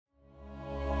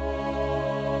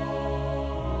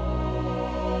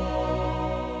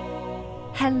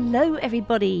Hello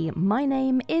everybody, my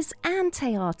name is Anne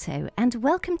Teato and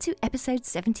welcome to episode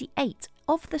 78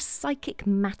 of the Psychic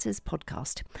Matters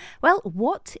podcast. Well,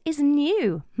 what is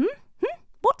new?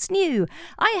 What's new?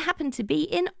 I happened to be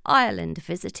in Ireland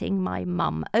visiting my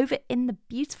mum over in the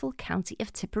beautiful county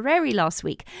of Tipperary last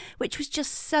week, which was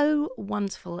just so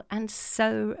wonderful and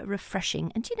so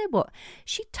refreshing. And you know what?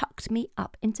 She tucked me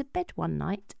up into bed one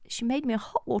night. She made me a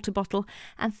hot water bottle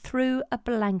and threw a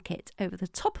blanket over the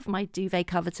top of my duvet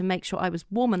cover to make sure I was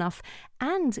warm enough,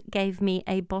 and gave me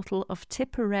a bottle of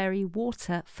Tipperary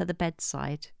water for the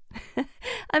bedside.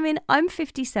 I mean, I'm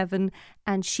 57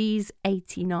 and she's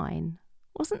 89.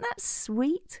 Wasn't that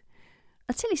sweet?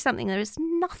 I'll tell you something, there is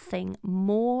nothing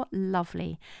more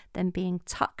lovely than being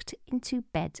tucked into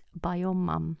bed by your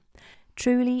mum.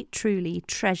 Truly, truly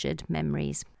treasured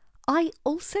memories. I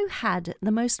also had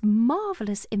the most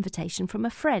marvellous invitation from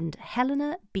a friend,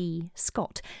 Helena B.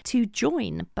 Scott, to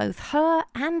join both her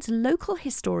and local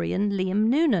historian Liam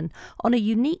Noonan on a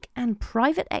unique and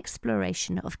private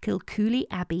exploration of Kilcooley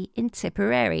Abbey in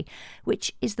Tipperary,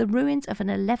 which is the ruins of an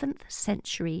 11th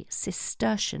century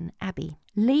Cistercian abbey.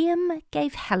 Liam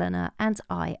gave Helena and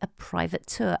I a private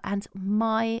tour, and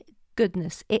my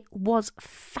goodness, it was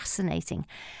fascinating.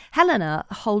 Helena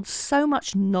holds so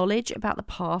much knowledge about the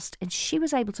past, and she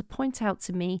was able to point out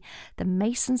to me the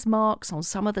mason's marks on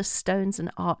some of the stones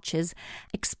and arches,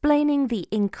 explaining the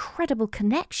incredible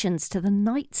connections to the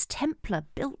Knights Templar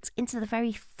built into the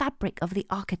very fabric of the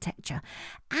architecture,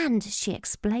 and she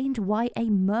explained why a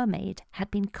mermaid had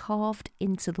been carved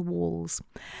into the walls.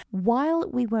 While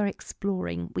we were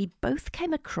exploring, we both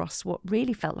came across what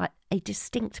really felt like a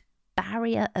distinct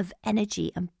barrier of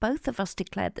energy, and both of us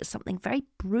declared that something very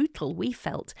brutal we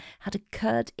felt had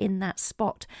occurred in that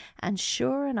spot. And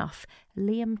sure enough,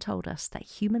 Liam told us that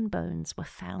human bones were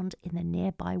found in the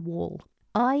nearby wall.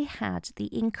 I had the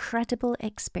incredible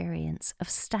experience of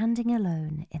standing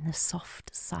alone in the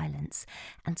soft silence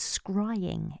and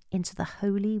scrying into the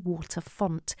holy water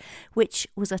font, which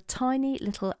was a tiny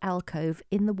little alcove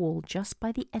in the wall just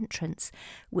by the entrance,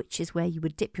 which is where you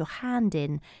would dip your hand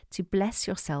in to bless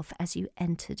yourself as you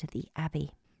entered the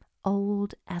abbey.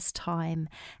 Old as time,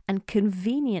 and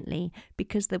conveniently,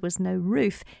 because there was no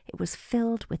roof, it was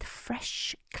filled with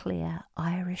fresh, clear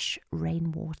Irish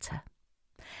rainwater.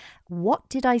 What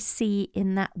did I see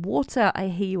in that water, I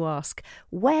hear you ask?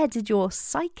 Where did your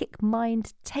psychic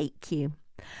mind take you?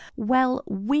 Well,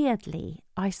 weirdly,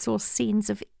 I saw scenes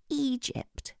of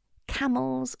Egypt,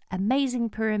 camels, amazing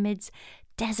pyramids,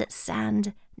 desert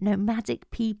sand, nomadic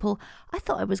people. I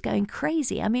thought I was going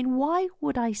crazy. I mean, why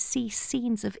would I see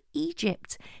scenes of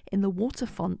Egypt in the water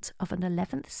font of an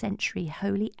 11th century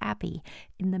holy abbey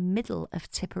in the middle of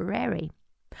Tipperary?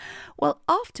 Well,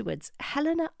 afterwards,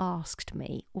 Helena asked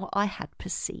me what I had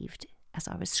perceived as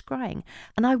I was scrying,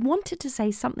 and I wanted to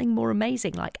say something more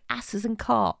amazing like asses and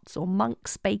carts, or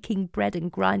monks baking bread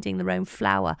and grinding their own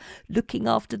flour, looking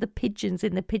after the pigeons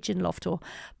in the pigeon loft, or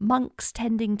monks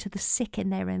tending to the sick in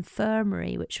their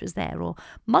infirmary, which was there, or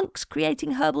monks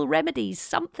creating herbal remedies,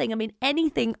 something, I mean,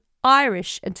 anything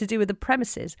Irish and to do with the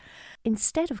premises.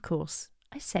 Instead, of course,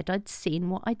 I said I'd seen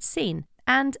what I'd seen.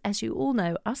 And as you all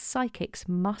know, us psychics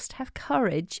must have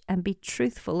courage and be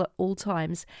truthful at all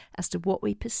times as to what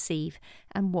we perceive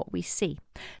and what we see.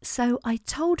 So I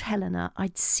told Helena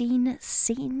I'd seen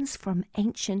scenes from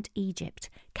ancient Egypt,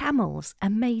 camels,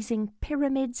 amazing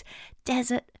pyramids,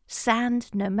 desert,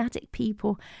 sand, nomadic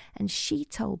people, and she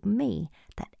told me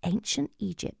that ancient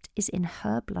Egypt is in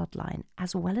her bloodline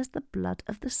as well as the blood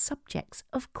of the subjects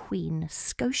of Queen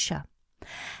Scotia.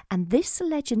 And this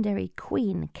legendary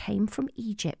queen came from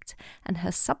Egypt, and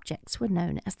her subjects were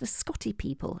known as the Scotty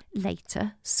people,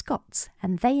 later Scots,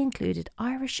 and they included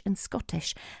Irish and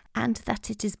Scottish, and that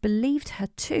it is believed her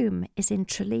tomb is in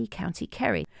Tralee, County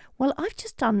Kerry. Well, I've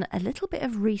just done a little bit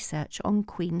of research on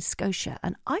Queen Scotia,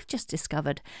 and I've just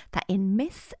discovered that in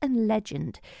myth and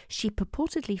legend, she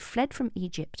purportedly fled from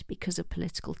Egypt because of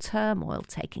political turmoil,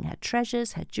 taking her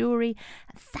treasures, her jewellery,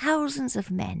 and thousands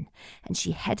of men, and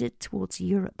she headed towards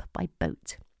Europe by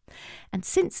boat. And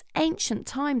since ancient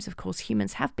times, of course,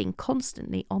 humans have been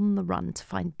constantly on the run to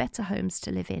find better homes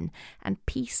to live in and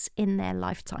peace in their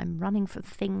lifetime, running from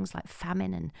things like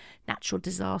famine and natural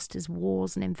disasters,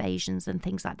 wars and invasions and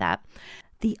things like that.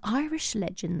 The Irish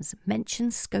legends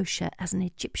mention Scotia as an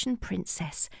Egyptian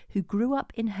princess who grew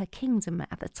up in her kingdom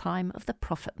at the time of the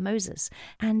prophet Moses,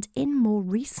 and in more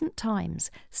recent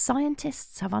times,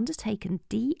 scientists have undertaken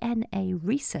DNA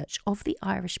research of the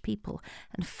Irish people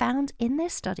and found in their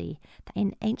study that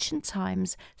in ancient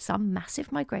times some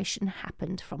massive migration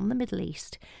happened from the Middle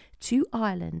East to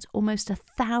Ireland almost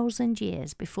 1,000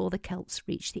 years before the Celts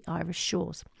reached the Irish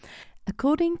shores.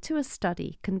 According to a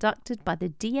study conducted by the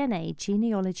DNA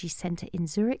Genealogy Centre in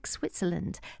Zurich,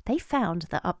 Switzerland, they found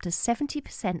that up to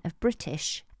 70% of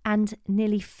British and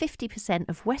nearly 50%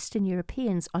 of Western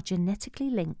Europeans are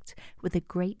genetically linked with the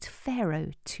great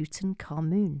pharaoh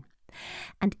Tutankhamun.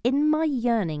 And in my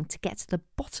yearning to get to the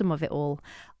bottom of it all,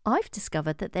 I've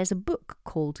discovered that there's a book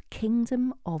called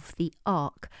Kingdom of the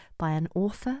Ark by an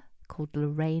author called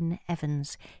Lorraine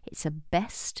Evans. It's a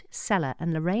bestseller,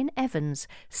 and Lorraine Evans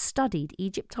studied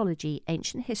Egyptology,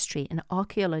 ancient history and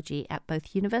archaeology at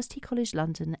both University College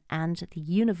London and the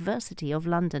University of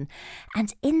London.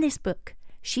 And in this book,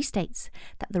 she states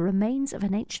that the remains of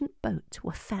an ancient boat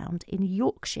were found in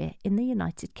Yorkshire in the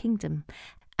United Kingdom,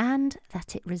 and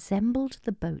that it resembled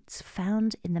the boats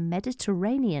found in the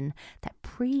Mediterranean that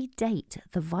predate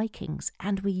the Vikings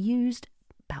and were used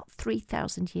about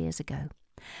 3,000 years ago.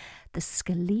 The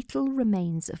skeletal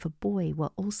remains of a boy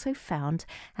were also found,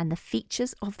 and the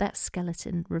features of that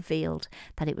skeleton revealed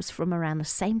that it was from around the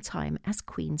same time as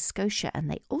Queen Scotia, and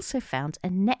they also found a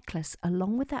necklace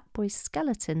along with that boy's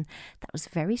skeleton that was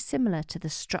very similar to the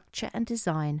structure and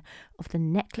design of the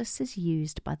necklaces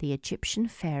used by the Egyptian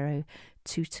pharaoh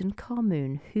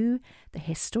Tutankhamun, who the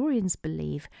historians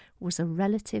believe was a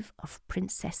relative of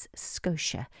Princess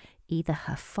Scotia, either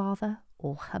her father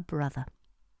or her brother.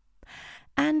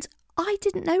 And I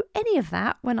didn't know any of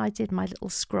that when I did my little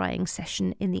scrying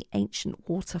session in the ancient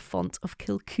water font of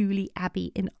Kilcooley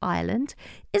Abbey in Ireland.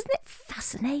 Isn't it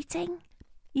fascinating?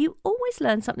 You always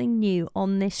learn something new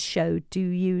on this show, do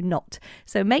you not?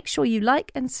 So make sure you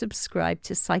like and subscribe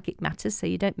to Psychic Matters so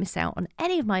you don't miss out on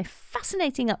any of my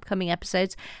fascinating upcoming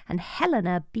episodes. And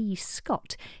Helena B.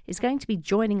 Scott is going to be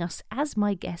joining us as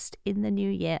my guest in the new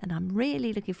year, and I'm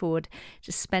really looking forward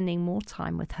to spending more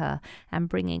time with her and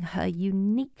bringing her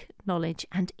unique knowledge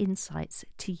and insights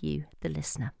to you, the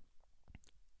listener.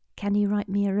 Can you write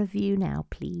me a review now,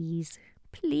 please?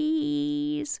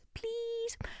 Please,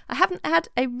 please. I haven't had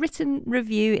a written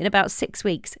review in about 6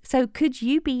 weeks, so could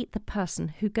you be the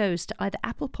person who goes to either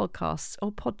Apple Podcasts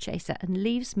or Podchaser and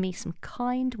leaves me some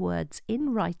kind words in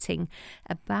writing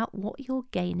about what you're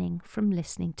gaining from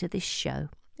listening to this show?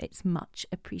 It's much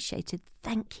appreciated.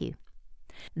 Thank you.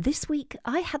 This week,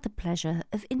 I had the pleasure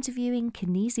of interviewing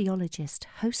kinesiologist,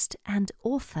 host and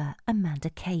author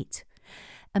Amanda Kate.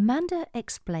 Amanda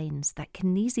explains that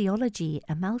kinesiology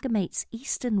amalgamates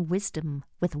Eastern wisdom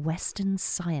with Western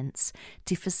science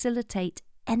to facilitate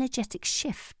energetic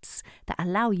shifts that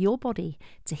allow your body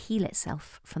to heal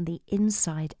itself from the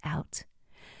inside out.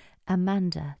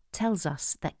 Amanda tells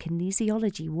us that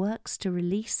kinesiology works to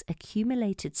release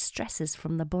accumulated stresses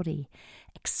from the body,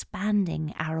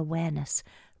 expanding our awareness,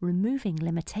 removing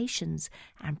limitations,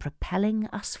 and propelling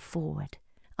us forward.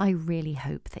 I really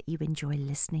hope that you enjoy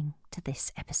listening to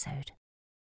this episode.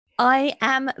 I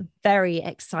am very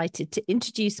excited to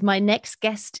introduce my next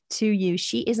guest to you.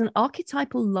 She is an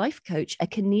archetypal life coach, a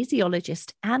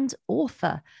kinesiologist, and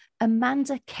author.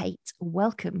 Amanda Kate,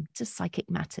 welcome to Psychic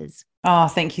Matters. Oh,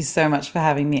 thank you so much for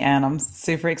having me, Anne. I'm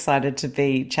super excited to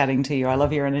be chatting to you. I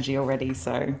love your energy already,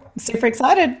 so I'm super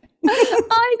excited.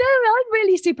 I know, I'm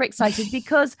really super excited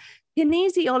because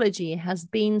kinesiology has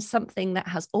been something that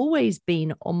has always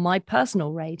been on my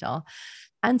personal radar,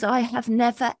 and I have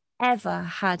never, ever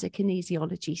had a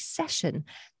kinesiology session,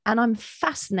 and I'm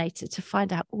fascinated to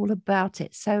find out all about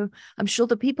it. So I'm sure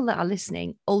the people that are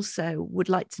listening also would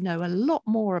like to know a lot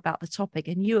more about the topic,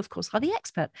 and you, of course, are the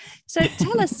expert. So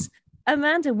tell us,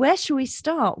 Amanda, where should we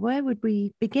start? Where would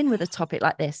we begin with a topic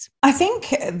like this? I think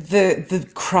the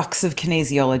crux of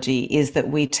kinesiology is that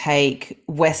we take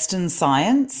Western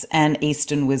science and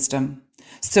Eastern wisdom.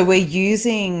 So we're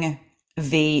using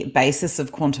the basis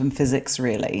of quantum physics,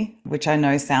 really, which I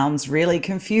know sounds really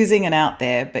confusing and out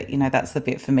there, but that's the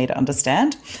bit for me to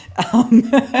understand.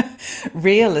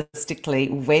 Realistically,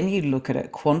 when you look at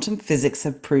it, quantum physics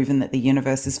have proven that the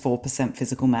universe is 4%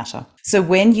 physical matter. So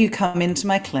when you come into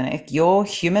my clinic, your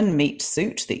human meat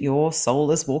suit that your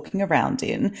soul is walking around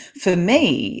in, for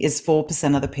me, is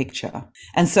 4% of the picture.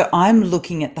 And so I'm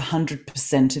looking at the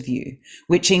 100% of you,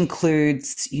 which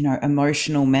includes,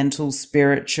 emotional, mental,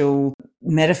 spiritual,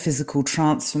 metaphysical,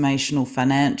 transformational,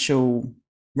 financial,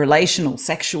 relational,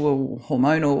 sexual,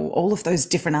 hormonal, all of those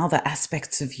different other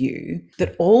aspects of you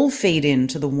that all feed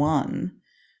into the one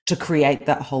to create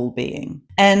that whole being.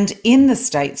 And in the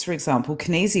States, for example,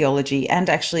 kinesiology, and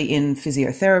actually in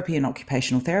physiotherapy and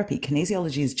occupational therapy,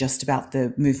 kinesiology is just about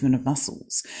the movement of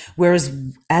muscles. Whereas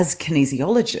as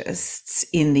kinesiologists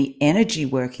in the energy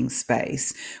working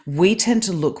space, we tend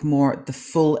to look more at the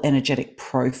full energetic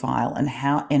profile and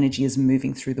how energy is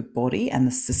moving through the body and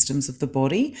the systems of the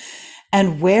body,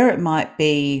 and where it might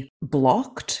be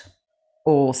blocked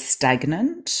or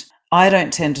stagnant. I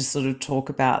don't tend to sort of talk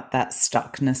about that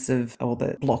stuckness of or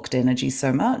the blocked energy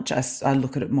so much. I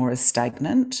look at it more as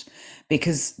stagnant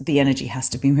because the energy has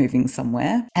to be moving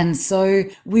somewhere. And so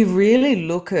we really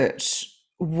look at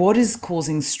what is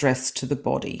causing stress to the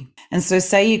body. And so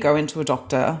say you go into a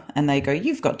doctor and they go,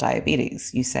 you've got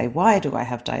diabetes. You say, why do I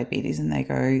have diabetes? And they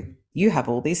go, you have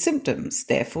all these symptoms,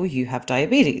 therefore you have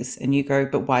diabetes. And you go,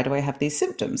 but why do I have these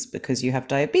symptoms? Because you have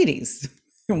diabetes.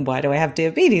 Why do I have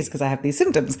diabetes? Because I have these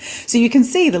symptoms. So you can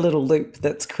see the little loop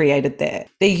that's created there.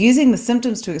 They're using the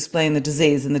symptoms to explain the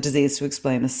disease and the disease to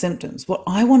explain the symptoms. What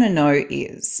I want to know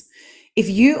is if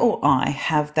you or I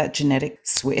have that genetic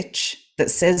switch that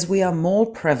says we are more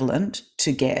prevalent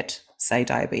to get, say,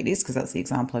 diabetes, because that's the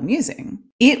example I'm using,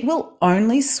 it will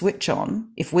only switch on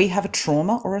if we have a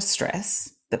trauma or a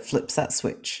stress that flips that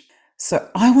switch. So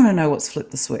I want to know what's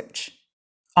flipped the switch.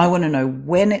 I want to know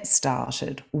when it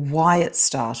started, why it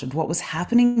started, what was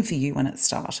happening for you when it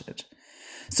started.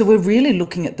 So we're really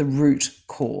looking at the root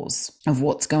cause of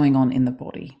what's going on in the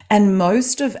body. And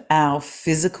most of our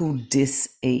physical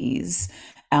dis-ease,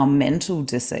 our mental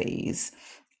dis-ease,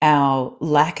 our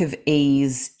lack of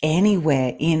ease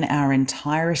anywhere in our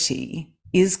entirety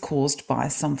is caused by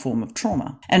some form of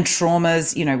trauma. And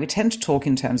traumas, we tend to talk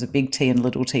in terms of big T and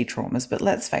little t traumas, but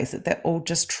let's face it, they're all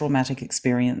just traumatic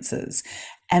experiences.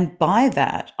 And by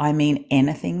that, I mean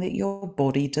anything that your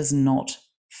body does not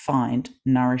find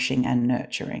nourishing and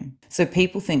nurturing. So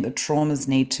people think that traumas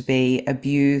need to be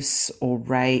abuse or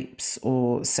rapes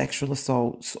or sexual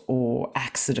assaults or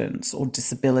accidents or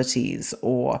disabilities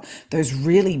or those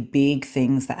really big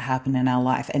things that happen in our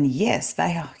life. And yes,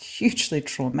 they are hugely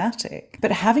traumatic.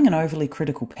 But having an overly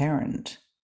critical parent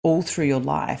all through your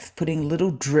life, putting little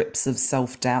drips of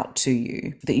self-doubt to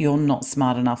you that you're not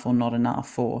smart enough or not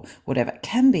enough or whatever,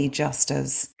 can be just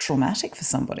as traumatic for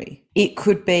somebody. It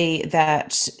could be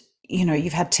that,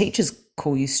 you've had teachers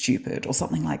call you stupid or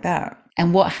something like that.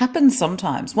 And what happens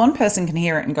sometimes, one person can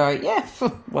hear it and go, yeah,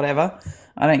 whatever.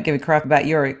 I don't give a crap about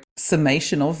your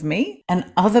summation of me.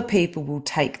 And other people will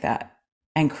take that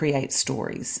and create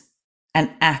stories and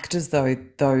act as though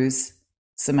those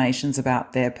summations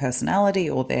about their personality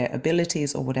or their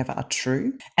abilities or whatever are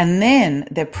true. And then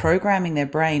they're programming their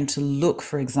brain to look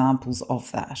for examples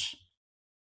of that.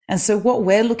 And so what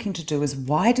we're looking to do is,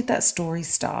 why did that story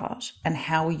start? And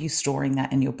how are you storing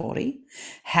that in your body?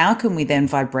 How can we then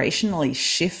vibrationally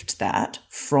shift that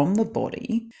from the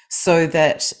body so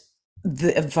that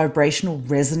the vibrational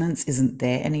resonance isn't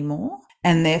there anymore?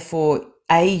 And therefore,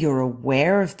 you're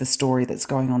aware of the story that's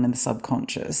going on in the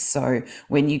subconscious. So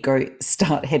when you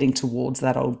start heading towards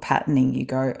that old patterning, you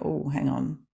go, oh, hang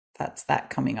on, that's that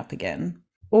coming up again.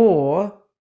 Or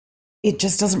it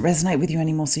just doesn't resonate with you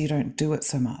anymore, so you don't do it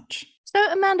so much. So,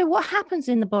 Amanda, what happens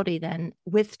in the body then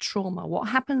with trauma? What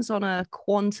happens on a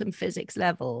quantum physics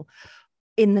level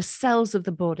in the cells of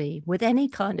the body with any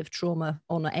kind of trauma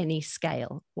on any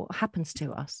scale? What happens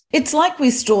to us? It's like we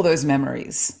store those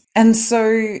memories. And so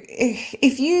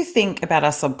if you think about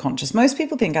our subconscious, most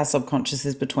people think our subconscious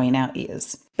is between our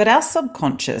ears, but our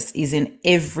subconscious is in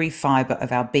every fiber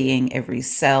of our being, every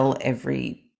cell,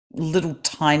 every little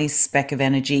tiny speck of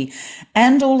energy,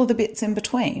 and all of the bits in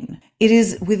between. It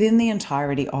is within the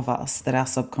entirety of us that our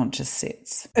subconscious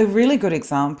sits. A really good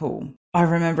example, I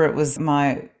remember it was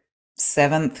my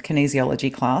 7th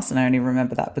kinesiology class, and I only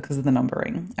remember that because of the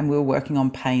numbering, and we were working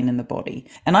on pain in the body,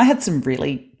 and I had some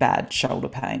really bad shoulder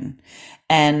pain,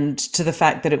 and to the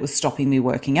fact that it was stopping me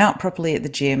working out properly at the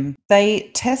gym.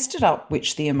 They tested up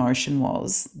which the emotion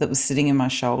was that was sitting in my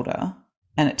shoulder,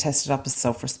 and it tested up as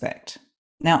self-respect.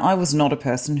 Now, I was not a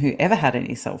person who ever had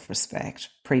any self-respect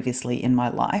previously in my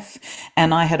life,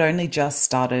 and I had only just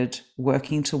started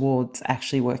working towards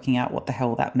actually working out what the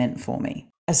hell that meant for me.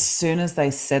 As soon as they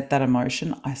said that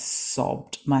emotion, I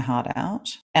sobbed my heart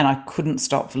out, and I couldn't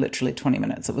stop for literally 20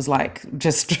 minutes. It was like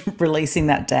just releasing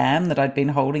that dam that I'd been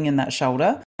holding in that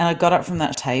shoulder. And I got up from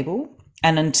that table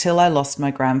And until I lost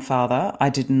my grandfather, I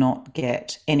did not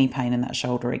get any pain in that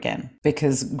shoulder again,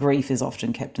 because grief is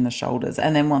often kept in the shoulders.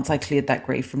 And then once I cleared that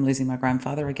grief from losing my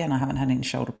grandfather again, I haven't had any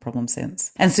shoulder problems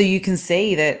since. And so you can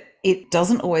see that it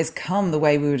doesn't always come the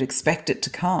way we would expect it to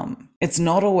come. It's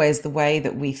not always the way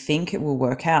that we think it will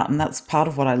work out. And that's part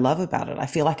of what I love about it. I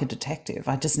feel like a detective.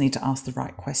 I just need to ask the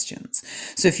right questions.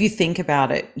 So if you think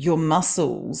about it, your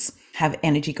muscles have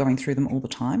energy going through them all the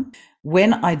time.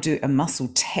 When I do a muscle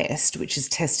test, which is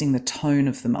testing the tone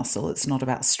of the muscle, it's not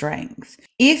about strength.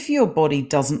 If your body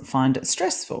doesn't find it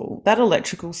stressful, that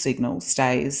electrical signal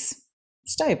stays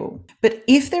stable. But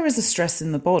if there is a stress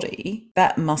in the body,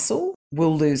 that muscle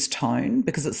will lose tone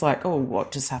because it's like, oh,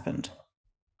 what just happened?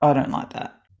 I don't like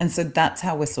that. And so that's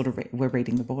how we're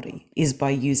reading the body, is by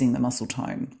using the muscle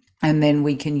tone. And then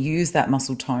we can use that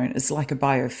muscle tone as like a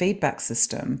biofeedback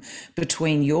system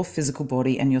between your physical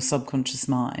body and your subconscious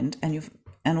mind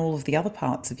and all of the other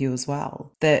parts of you as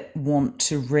well that want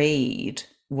to read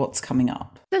what's coming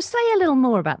up. So say a little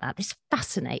more about that. This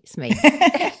fascinates me.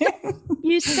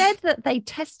 You said that they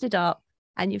tested up,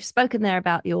 and you've spoken there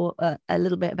about your a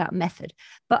little bit about method,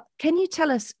 but can you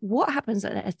tell us what happens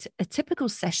at a typical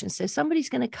session? So somebody's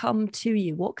going to come to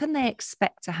you. What can they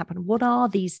expect to happen? What are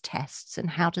these tests and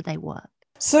how do they work?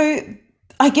 So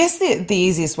I guess the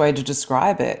easiest way to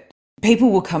describe it,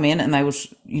 people will come in and they will,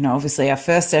 obviously our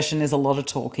first session is a lot of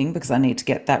talking because I need to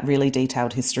get that really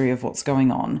detailed history of what's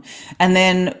going on. And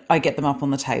then I get them up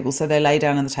on the table. So they lay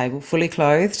down on the table, fully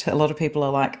clothed. A lot of people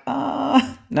are like,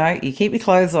 no, you keep your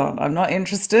clothes on. I'm not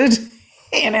interested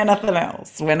in anything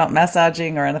else. We're not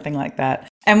massaging or anything like that.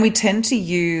 And we tend to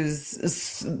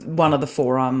use one of the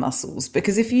forearm muscles,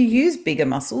 because if you use bigger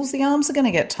muscles, the arms are going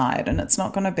to get tired and it's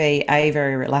not going to be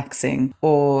very relaxing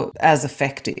or as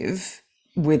effective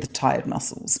with tired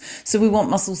muscles. So we want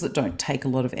muscles that don't take a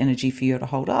lot of energy for you to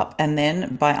hold up. And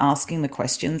then by asking the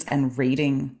questions and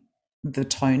reading the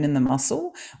tone in the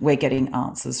muscle, we're getting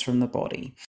answers from the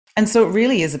body. And so it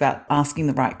really is about asking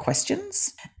the right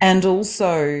questions and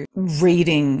also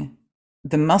reading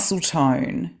the muscle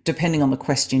tone depending on the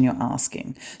question you're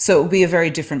asking. So it will be a very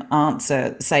different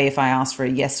answer, say if I ask for a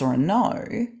yes or a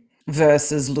no,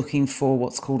 versus looking for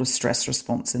what's called a stress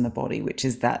response in the body, which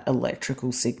is that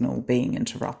electrical signal being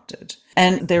interrupted.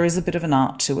 And there is a bit of an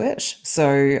art to it.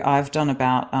 So I've done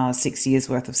about 6 years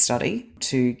worth of study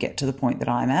to get to the point that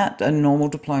I'm at. A normal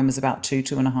diploma is about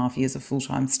 2.5 years of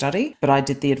full-time study, but I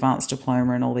did the advanced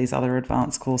diploma and all these other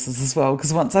advanced courses as well,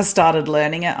 because once I started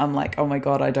learning it, I'm like, oh my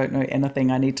God, I don't know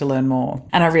anything. I need to learn more.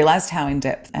 And I realized how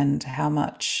in-depth and how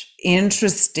much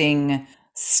interesting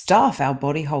stuff our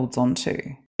body holds on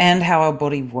to, and how our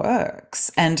body works,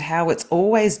 and how it's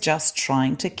always just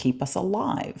trying to keep us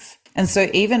alive. And so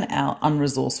even our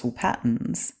unresourceful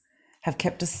patterns have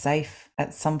kept us safe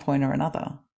at some point or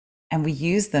another. And we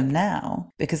use them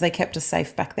now because they kept us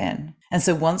safe back then. And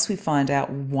so once we find out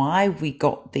why we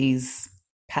got these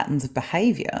patterns of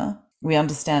behavior, we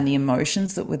understand the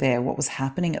emotions that were there, what was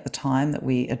happening at the time that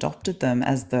we adopted them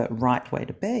as the right way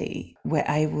to be, we're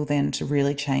able then to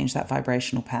really change that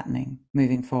vibrational patterning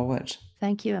moving forward.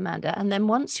 Thank you, Amanda. And then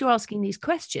once you're asking these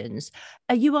questions,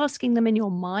 are you asking them in your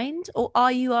mind or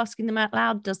are you asking them out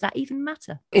loud? Does that even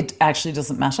matter? It actually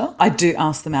doesn't matter. I do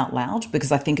ask them out loud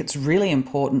because I think it's really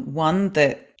important, one,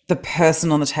 that the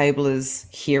person on the table is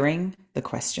hearing the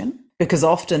question, because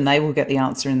often they will get the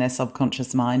answer in their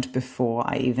subconscious mind before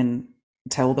I even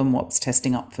tell them what's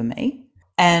testing up for me.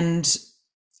 And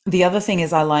the other thing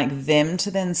is I like them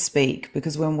to then speak,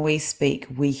 because when we speak,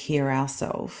 we hear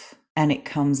ourselves. And it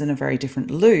comes in a very different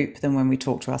loop than when we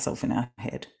talk to ourselves in our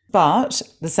head. But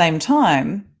at the same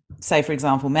time, say, for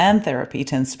example, man therapy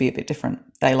tends to be a bit different.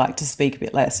 They like to speak a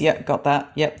bit less. Yep, got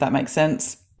that. Yep, that makes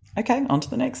sense. Okay, on to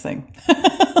the next thing.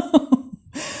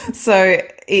 So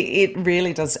it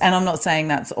really does. And I'm not saying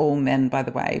that's all men, by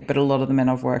the way, but a lot of the men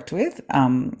I've worked with,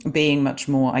 being much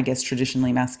more, I guess,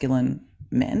 traditionally masculine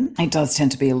men, it does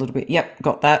tend to be a little bit, yep,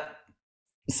 got that.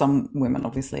 Some women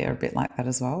obviously are a bit like that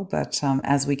as well. But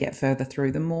as we get further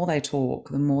through, the more they talk,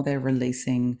 the more they're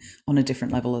releasing on a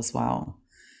different level as well.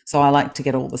 So I like to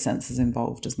get all the senses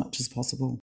involved as much as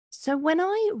possible. So when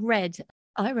I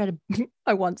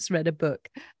once read a book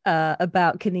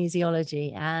about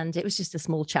kinesiology, and it was just a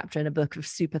small chapter in a book of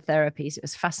super therapies. It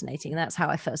was fascinating. And that's how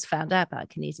I first found out about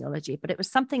kinesiology. But it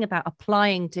was something about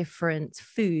applying different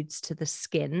foods to the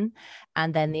skin,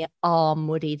 and then the arm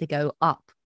would either go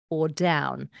up or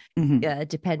down,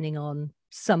 depending on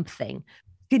something.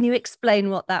 Can you explain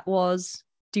what that was?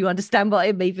 Do you understand what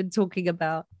I'm even talking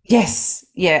about? Yes.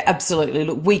 Yeah, absolutely.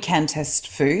 Look, we can test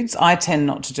foods. I tend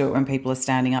not to do it when people are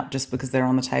standing up just because they're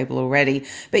on the table already.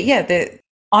 But yeah,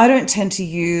 I don't tend to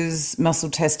use muscle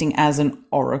testing as an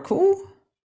oracle.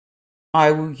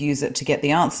 I will use it to get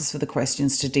the answers for the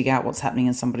questions, to dig out what's happening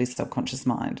in somebody's subconscious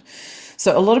mind.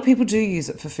 So a lot of people do use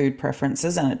it for food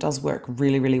preferences, and it does work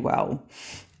really, really well.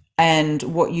 And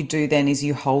what you do then is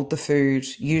you hold the food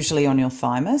usually on your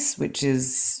thymus, which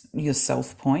is your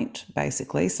self point,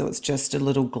 basically. So it's just a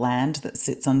little gland that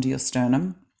sits under your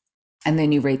sternum. And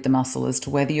then you read the muscle as to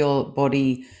whether your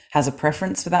body has a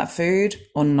preference for that food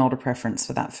or not a preference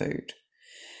for that food.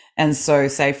 And so,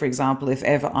 say, for example, if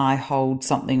ever I hold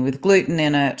something with gluten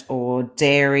in it or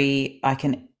dairy, I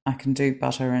can do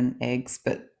butter and eggs,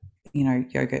 but,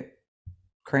 yogurt,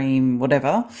 cream,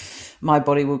 whatever, my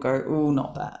body will go, oh,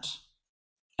 not that,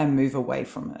 and move away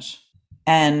from it.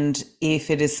 And if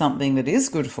it is something that is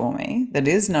good for me, that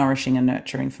is nourishing and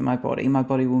nurturing for my body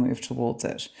will move towards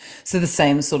it. So the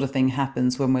same sort of thing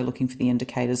happens when we're looking for the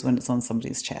indicators when it's on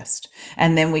somebody's chest.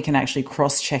 And then we can actually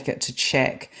cross-check it to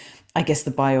check, I guess,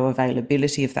 the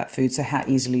bioavailability of that food, so how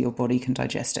easily your body can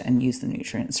digest it and use the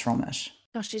nutrients from it.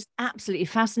 Gosh, it's absolutely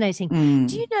fascinating.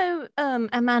 Do you know,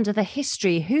 Amanda, the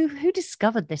history? Who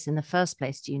discovered this in the first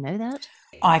place? Do you know that?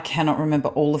 I cannot remember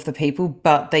all of the people,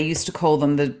 but they used to call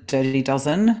them the Dirty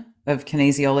Dozen of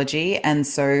kinesiology. And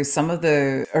so some of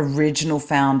the original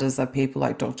founders are people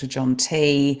like Dr. John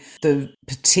T. The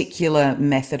particular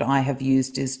method I have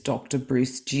used is Dr.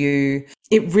 Bruce Dew.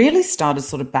 It really started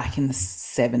sort of back in the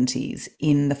 70s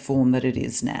in the form that it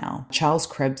is now. Charles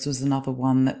Krebs was another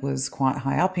one that was quite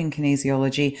high up in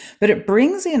kinesiology, but it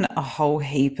brings in a whole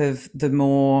heap of the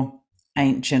more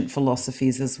ancient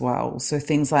philosophies as well. So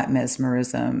things like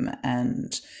mesmerism,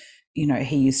 and,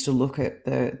 he used to look at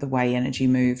the way energy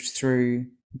moved through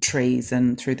trees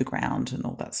and through the ground and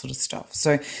all that sort of stuff.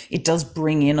 So it does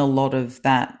bring in a lot of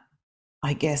that,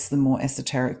 I guess, the more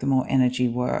esoteric, the more energy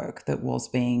work that was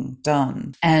being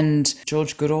done. And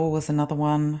George Goodall was another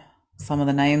one. Some of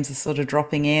the names are sort of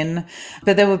dropping in,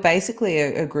 but there were basically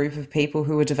a group of people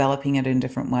who were developing it in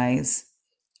different ways.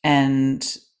 And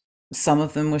some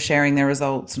of them were sharing their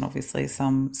results, and obviously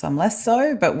some less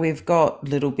so, but we've got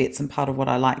little bits. And part of what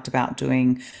I liked about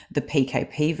doing the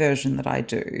PKP version that I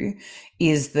do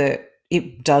is that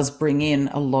it does bring in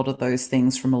a lot of those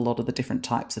things from a lot of the different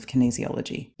types of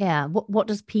kinesiology. Yeah. What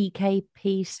does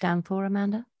PKP stand for,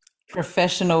 Amanda?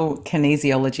 Professional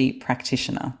kinesiology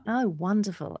practitioner. Oh,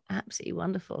 wonderful. Absolutely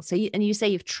wonderful. So you say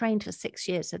you've trained for 6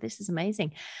 years, so this is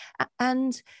amazing.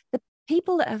 And the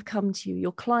people that have come to you,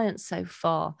 your clients so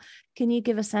far, can you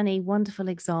give us any wonderful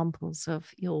examples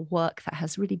of your work that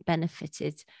has really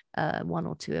benefited one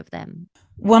or two of them?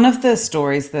 One of the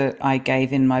stories that I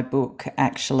gave in my book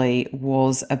actually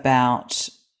was about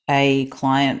a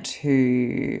client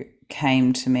who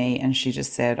came to me and she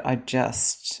just said,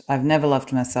 I've never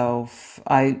loved myself.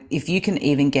 If you can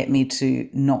even get me to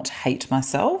not hate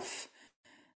myself,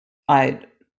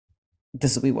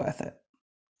 this will be worth it.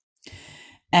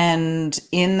 And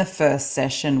in the first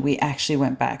session, we actually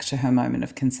went back to her moment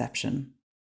of conception.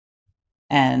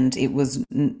 And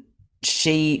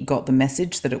she got the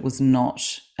message that it was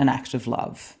not an act of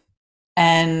love.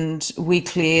 And we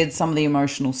cleared some of the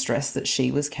emotional stress that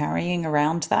she was carrying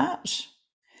around that.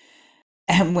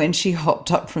 And when she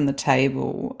hopped up from the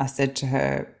table, I said to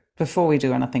her, before we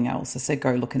do anything else, I said,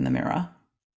 go look in the mirror.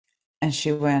 And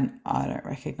she went, I don't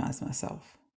recognize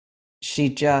myself.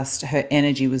 Her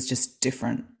energy was just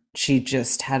different. She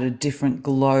just had a different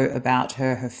glow about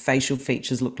her. Her facial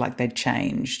features looked like they'd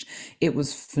changed. It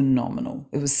was phenomenal.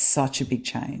 It was such a big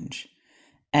change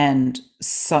and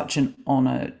such an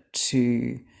honor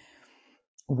to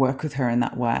work with her in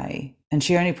that way. And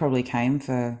she only probably came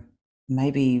for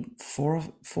maybe four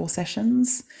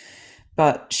sessions,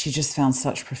 but she just found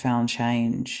such profound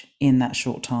change in that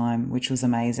short time, which was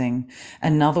amazing.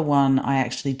 Another one I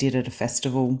actually did at a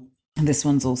festival. This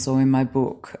one's also in my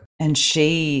book. And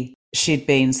she'd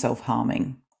been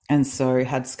self-harming and so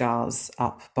had scars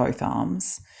up both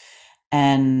arms.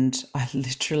 And I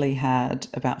literally had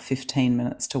about 15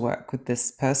 minutes to work with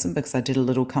this person because I did a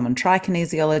little come and try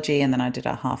kinesiology, and then I did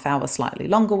a half-hour, slightly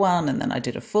longer one, and then I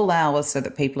did a full hour so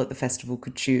that people at the festival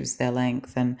could choose their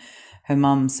length. And her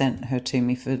mum sent her to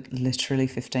me for literally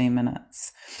 15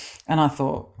 minutes. And I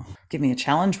thought, give me a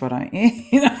challenge, why don't you?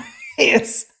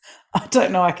 Yes. I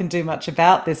don't know I can do much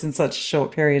about this in such a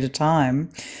short period of time.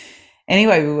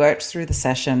 Anyway, we worked through the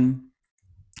session,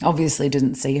 obviously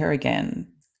didn't see her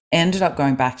again, ended up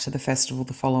going back to the festival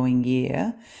the following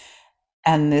year,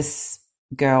 and this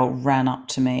girl ran up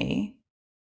to me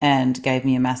and gave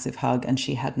me a massive hug, and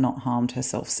she had not harmed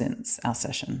herself since our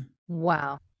session.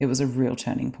 Wow. It was a real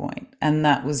turning point. And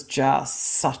that was just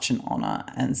such an honor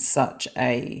and such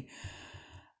a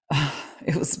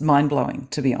It was mind-blowing,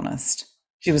 to be honest.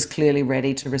 She was clearly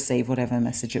ready to receive whatever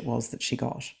message it was that she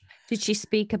got. Did she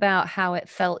speak about how it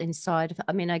felt inside?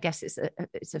 I mean, I guess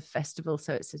it's a festival,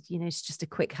 so it's just a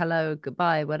quick hello,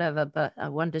 goodbye, whatever. But I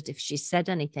wondered if she said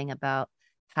anything about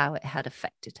how it had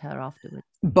affected her afterwards.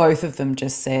 Both of them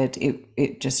just said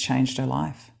it just changed her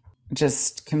life.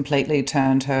 Just completely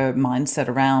turned her mindset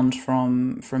around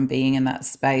from being in that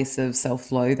space of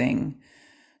self-loathing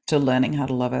to learning how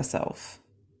to love herself.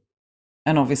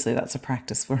 And obviously that's a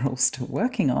practice we're all still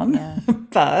working on. Yeah.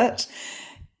 But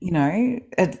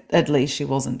at least she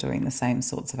wasn't doing the same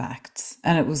sorts of acts.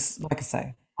 And it was, like I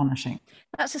say, astonishing.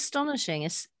 That's astonishing.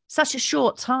 It's such a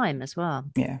short time as well.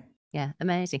 Yeah. Yeah,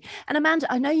 amazing. And Amanda,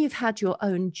 I know you've had your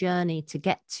own journey to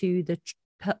get to the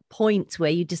point where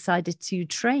you decided to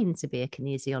train to be a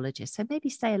kinesiologist. So maybe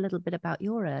say a little bit about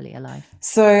your earlier life.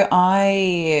 So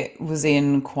I was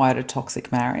in quite a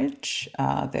toxic marriage.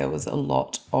 There was a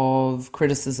lot of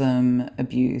criticism,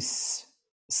 abuse,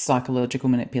 psychological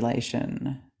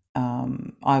manipulation.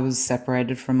 I was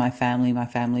separated from my family. My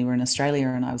family were in Australia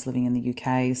and I was living in the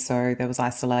UK. So there was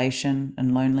isolation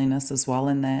and loneliness as well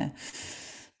in there.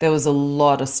 There was a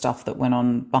lot of stuff that went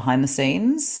on behind the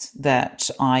scenes that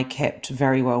I kept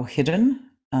very well hidden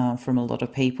from a lot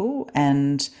of people.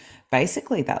 And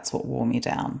basically that's what wore me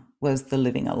down, was the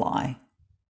living a lie.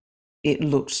 It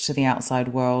looked to the outside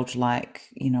world like,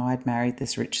 I'd married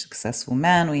this rich, successful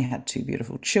man. We had 2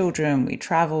 beautiful children. We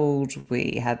traveled.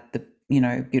 We had the,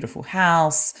 beautiful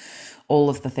house, all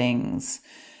of the things.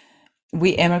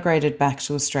 We emigrated back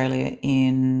to Australia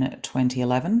in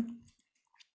 2011.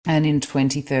 And in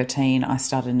 2013, I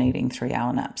started needing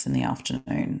 3-hour naps in the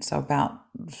afternoon. So about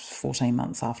 14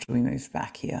 months after we moved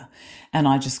back here. And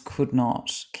I just could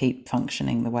not keep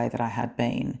functioning the way that I had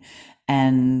been.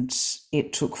 And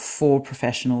it took 4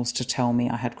 professionals to tell me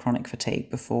I had chronic fatigue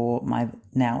before my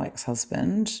now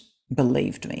ex-husband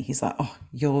believed me. He's like, oh,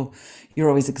 you're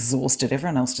always exhausted.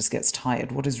 Everyone else just gets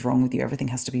tired. What is wrong with you? Everything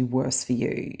has to be worse for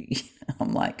you.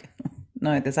 I'm like,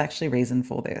 no, there's actually reason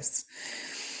for this.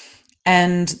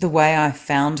 And the way I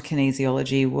found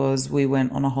kinesiology was we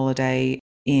went on a holiday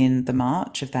in the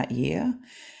March of that year.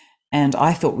 And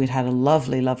I thought we'd had a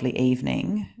lovely, lovely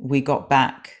evening. We got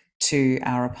back to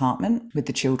our apartment with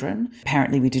the children.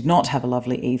 Apparently we did not have a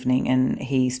lovely evening, and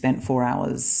he spent 4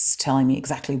 hours telling me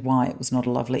exactly why it was not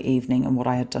a lovely evening and what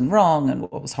I had done wrong and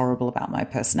what was horrible about my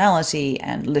personality,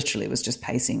 and literally was just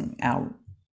pacing our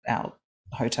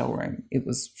hotel room. It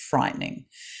was frightening.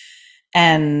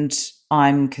 And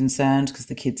I'm concerned because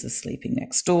the kids are sleeping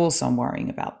next door, so I'm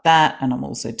worrying about that. And I'm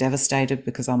also devastated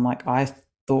because I'm like, I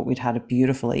thought we'd had a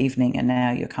beautiful evening and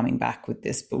now you're coming back with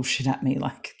this bullshit at me.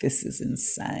 Like, this is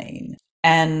insane.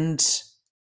 And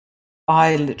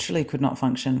I literally could not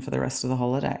function for the rest of the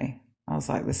holiday. I was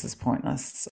like, this is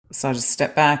pointless. So I just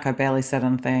stepped back. I barely said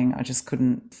anything. I just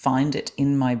couldn't find it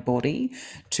in my body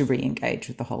to re-engage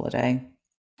with the holiday.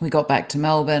 We got back to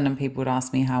Melbourne and people would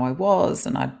ask me how I was,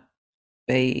 and I'd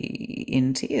be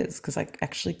in tears because I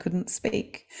actually couldn't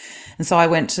speak. And so I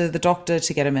went to the doctor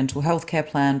to get a mental health care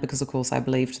plan because, of course, I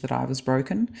believed that I was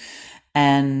broken,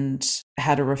 and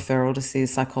had a referral to see a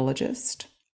psychologist.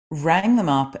 Rang them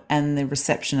up, and the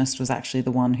receptionist was actually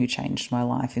the one who changed my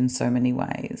life in so many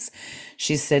ways.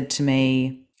 She said to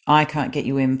me, I can't get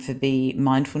you in for the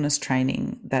mindfulness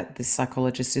training that this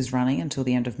psychologist is running until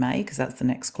the end of May because that's the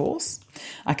next course.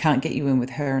 I can't get you in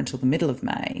with her until the middle of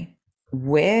May.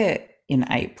 We're in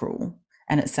April,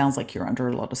 and it sounds like you're under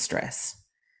a lot of stress.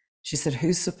 She said,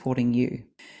 who's supporting you?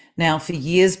 Now, for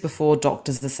years before,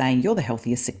 doctors are saying, you're the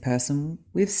healthiest sick person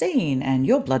we've seen, and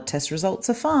your blood test results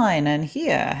are fine, and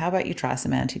here, how about you try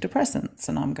some antidepressants?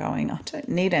 And I'm going, I don't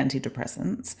need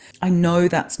antidepressants. I know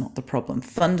that's not the problem.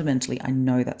 Fundamentally, I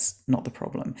know that's not the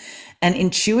problem. And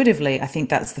intuitively, I think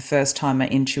that's the first time my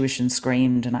intuition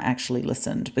screamed and I actually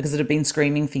listened, because it had been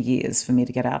screaming for years for me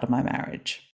to get out of my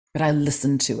marriage. But I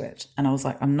listened to it and I was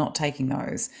like, I'm not taking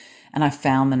those. And I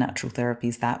found the natural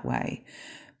therapies that way.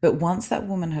 But once that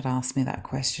woman had asked me that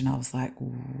question, I was like,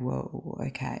 whoa,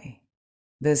 okay.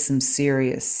 There's some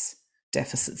serious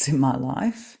deficits in my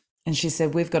life. And she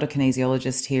said, we've got a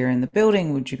kinesiologist here in the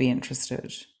building. Would you be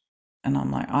interested? And I'm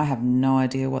like, I have no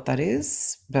idea what that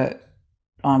is, but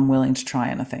I'm willing to try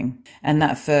anything. And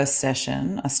that first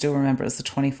session, I still remember it was the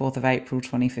 24th of April,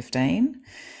 2015,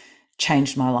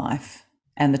 changed my life.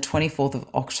 And the 24th of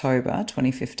October,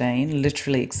 2015,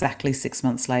 literally exactly 6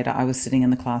 months later, I was sitting in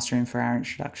the classroom for our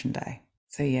introduction day.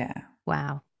 So yeah.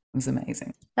 Wow. It was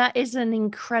amazing. That is an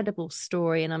incredible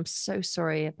story. And I'm so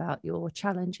sorry about your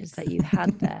challenges that you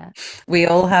had there. We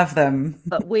all have them.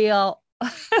 But we are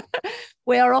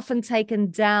We are often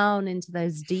taken down into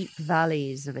those deep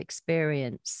valleys of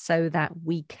experience so that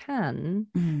we can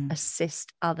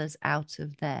assist others out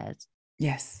of theirs.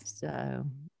 Yes. So,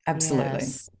 absolutely.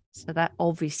 yes. So that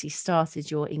obviously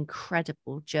started your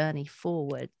incredible journey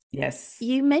forward. Yes.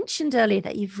 You mentioned earlier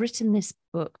that you've written this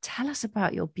book. Tell us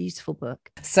about your beautiful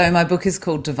book. So my book is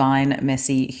called Divine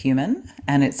Messy Human,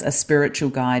 and it's a spiritual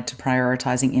guide to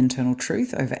prioritizing internal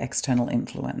truth over external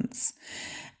influence.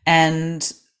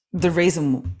 And the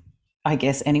reason I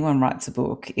guess anyone writes a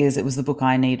book is it was the book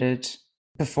I needed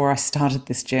before I started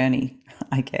this journey,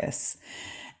 I guess.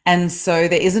 And so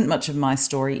there isn't much of my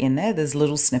story in there. There's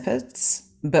little snippets,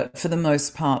 but for the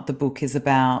most part, the book is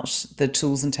about the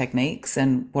tools and techniques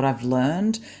and what I've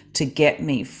learned to get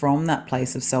me from that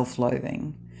place of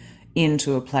self-loathing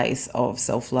into a place of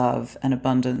self-love and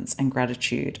abundance and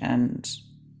gratitude and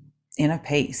inner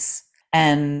peace,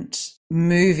 and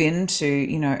move into,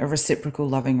 you know, a reciprocal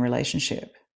loving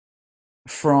relationship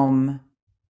from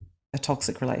a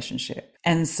toxic relationship.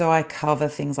 And so I cover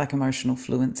things like emotional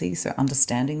fluency, so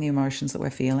understanding the emotions that we're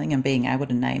feeling and being able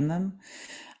to name them.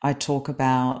 I talk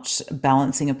about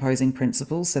balancing opposing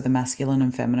principles, so the masculine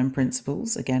and feminine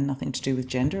principles. Again, nothing to do with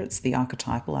gender. It's the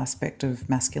archetypal aspect of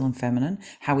masculine, feminine,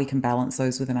 how we can balance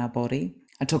those within our body.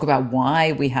 I talk about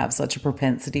why we have such a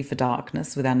propensity for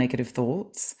darkness with our negative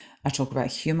thoughts. I talk about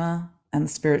humor and the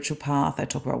spiritual path. I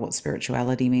talk about what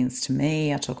spirituality means to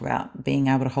me. I talk about being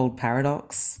able to hold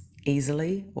paradox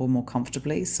easily or more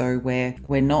comfortably. So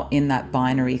we're not in that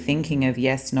binary thinking of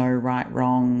yes, no, right,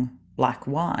 wrong, black,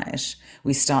 white.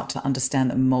 We start to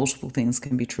understand that multiple things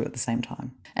can be true at the same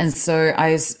time. And so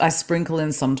I sprinkle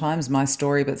in sometimes my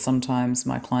story, but sometimes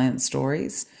my clients'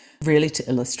 stories, really to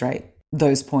illustrate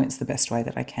those points the best way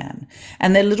that I can.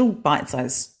 And they're little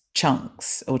bite-sized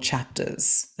chunks or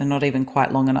chapters. They're not even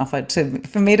quite long enough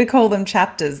for me to call them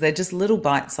chapters. They're just little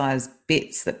bite-sized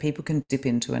bits that people can dip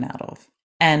into and out of.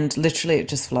 And literally it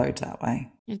just flowed that way.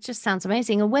 It just sounds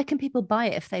amazing. And where can people buy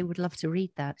it if they would love to read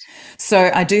that?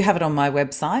 So I do have it on my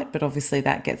website, but obviously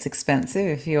that gets expensive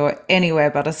if you're anywhere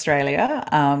but Australia,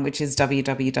 which is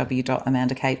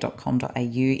www.amandakate.com.au.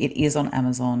 It is on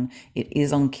Amazon. It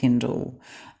is on Kindle.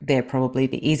 They're probably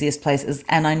the easiest places.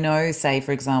 And I know, say,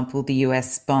 for example, the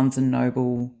US Barnes &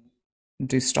 Noble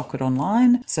do stock it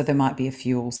online. So there might be a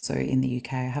few also in the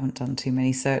UK. I haven't done too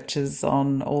many searches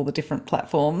on all the different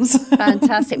platforms.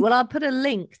 Fantastic. Well, I'll put a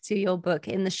link to your book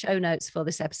in the show notes for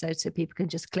this episode so people can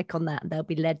just click on that and they'll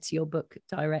be led to your book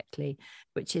directly,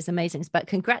 which is amazing. But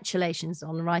congratulations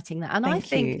on writing that. And I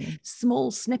think small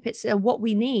snippets are what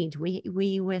we need.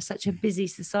 We're such a busy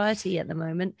society at the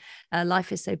moment.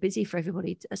 Life is so busy for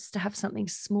everybody. Just to have something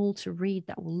small to read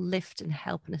that will lift and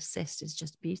help and assist is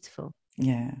just beautiful.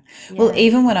 Yeah. Well,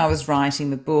 even when I was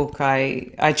writing the book,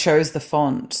 I chose the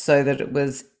font so that it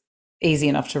was easy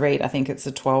enough to read. I think it's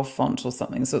a 12 font or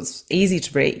something. So it's easy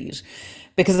to read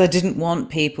because I didn't want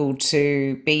people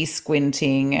to be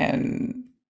squinting and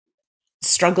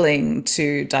struggling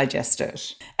to digest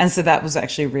it. And so that was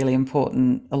actually really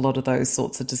important, a lot of those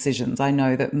sorts of decisions. I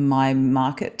know that my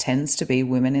market tends to be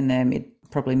women in their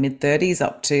probably mid 30s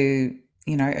up to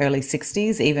early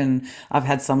 60s. Even I've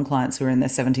had some clients who are in their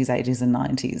 70s, 80s and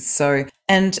 90s. So,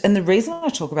 and the reason I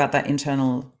talk about that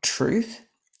internal truth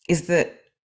is that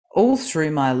all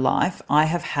through my life, I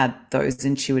have had those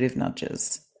intuitive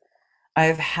nudges. I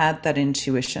have had that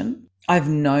intuition. I've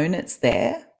known it's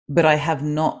there, but I have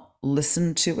not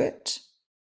listened to it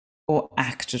or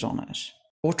acted on it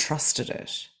or trusted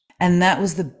it. And that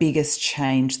was the biggest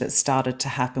change that started to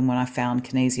happen when I found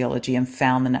kinesiology and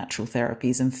found the natural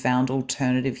therapies and found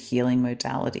alternative healing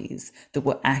modalities that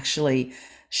were actually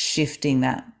shifting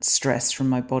that stress from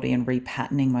my body and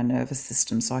repatterning my nervous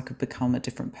system so I could become a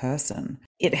different person.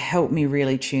 It helped me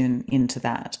really tune into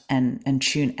that and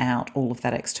tune out all of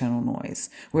that external noise.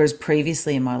 Whereas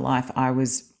previously in my life, I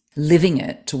was living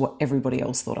it to what everybody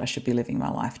else thought I should be living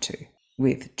my life to,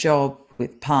 with job,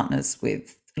 with partners,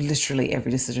 with literally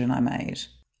every decision I made.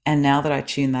 And now that I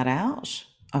tune that out,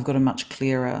 I've got a much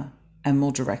clearer and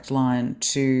more direct line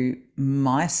to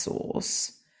my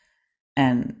source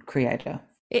and creator.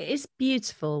 It is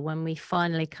beautiful when we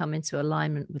finally come into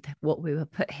alignment with what we were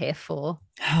put here for.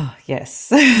 Oh, yes.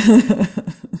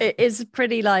 It is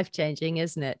pretty life-changing,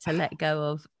 isn't it? To let go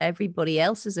of everybody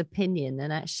else's opinion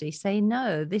and actually say,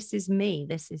 no, this is me.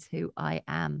 This is who I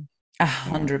am.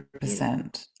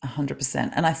 100%,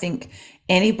 100%. And I think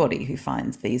anybody who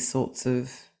finds these sorts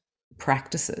of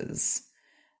practices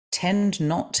tend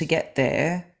not to get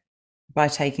there by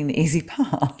taking the easy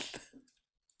path.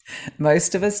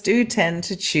 Most of us do tend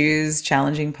to choose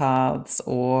challenging paths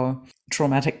or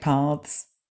traumatic paths.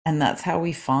 And that's how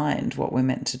we find what we're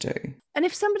meant to do. And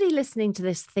if somebody listening to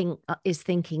this is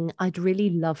thinking, I'd really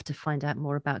love to find out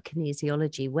more about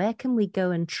kinesiology, where can we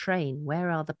go and train?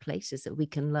 Where are the places that we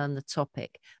can learn the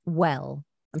topic well?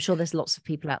 I'm sure there's lots of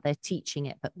people out there teaching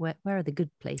it, but where are the good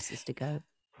places to go?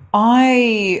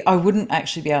 I wouldn't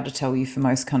actually be able to tell you for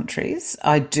most countries.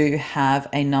 I do have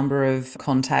a number of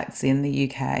contacts in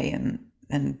the UK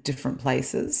and different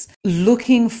places.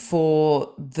 Looking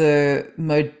for the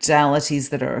modalities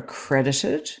that are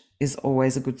accredited is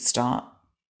always a good start.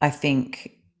 I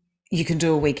think you can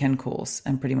do a weekend course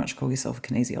and pretty much call yourself a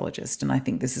kinesiologist. And I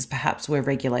think this is perhaps where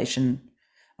regulation,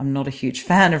 I'm not a huge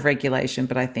fan of regulation,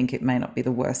 but I think it may not be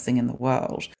the worst thing in the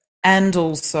world. And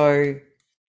also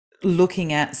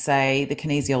looking at, say, the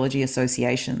kinesiology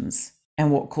associations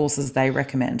and what courses they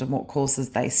recommend and what courses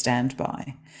they stand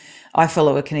by. I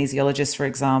follow a kinesiologist, for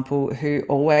example, who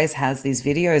always has these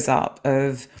videos up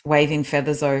of waving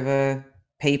feathers over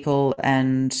people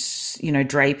and,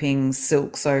 draping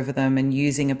silks over them and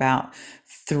using about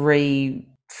 3,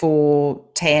 4,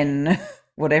 10,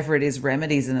 whatever it is,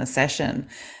 remedies in a session.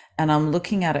 And I'm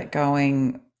looking at it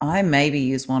going, I maybe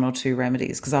use 1 or 2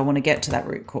 remedies because I want to get to that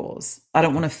root cause. I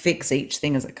don't want to fix each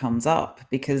thing as it comes up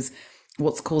because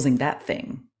what's causing that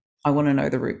thing? I want to know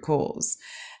the root cause.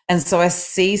 And so I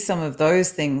see some of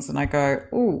those things and I go,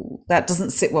 oh, that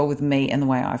doesn't sit well with me and the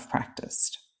way I've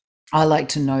practiced. I like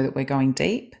to know that we're going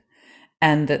deep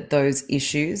and that those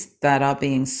issues that are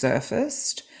being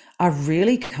surfaced are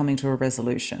really coming to a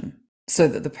resolution so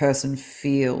that the person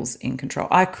feels in control.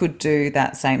 I could do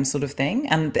that same sort of thing.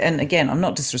 And again, I'm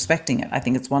not disrespecting it. I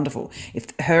think it's wonderful. If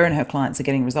her and her clients are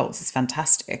getting results, it's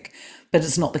fantastic. But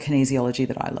it's not the kinesiology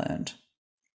that I learned.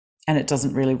 And it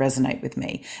doesn't really resonate with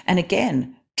me. And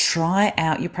again, try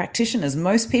out your practitioners.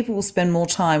 Most people will spend more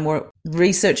time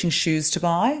researching shoes to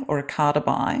buy or a car to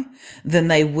buy than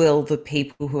they will the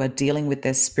people who are dealing with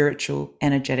their spiritual,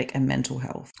 energetic, and mental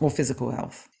health or physical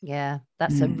health. Yeah,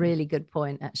 that's a really good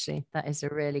point, actually. That is a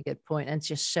really good point, and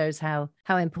just shows how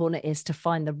important it is to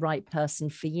find the right person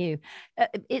for you.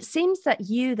 It seems that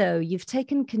you've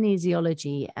taken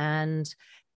kinesiology and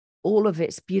all of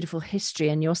its beautiful history,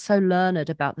 and you're so learned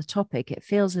about the topic. It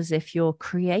feels as if you're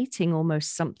creating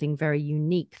almost something very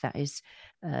unique that is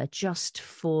just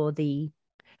for the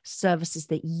services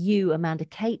that you, Amanda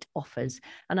Kate, offers.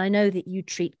 And I know that you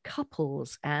treat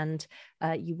couples and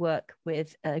you work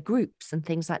with groups and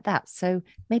things like that. So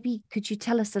maybe could you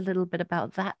tell us a little bit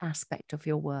about that aspect of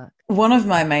your work? One of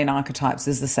my main archetypes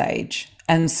is the sage.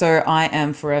 And so I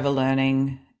am forever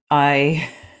learning.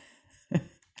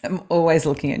 I'm always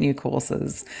looking at new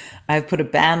courses. I've put a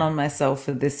ban on myself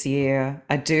for this year.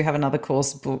 I do have another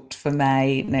course booked for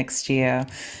May next year.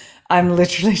 I'm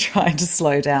literally trying to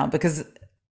slow down because,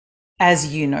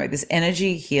 as you know, this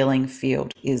energy healing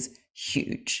field is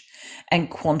huge and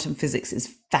quantum physics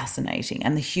is fascinating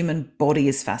and the human body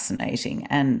is fascinating.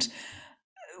 And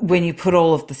when you put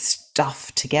all of the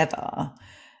stuff together,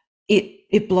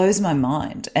 it blows my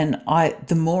mind. And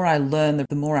the more I learn,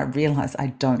 the more I realize I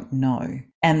don't know.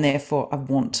 And therefore I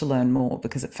want to learn more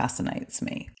because it fascinates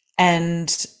me. And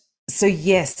so,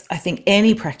 yes, I think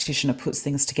any practitioner puts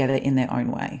things together in their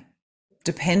own way,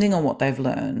 depending on what they've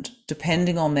learned,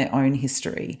 depending on their own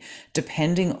history,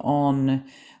 depending on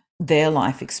their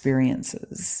life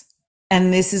experiences.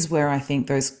 And this is where I think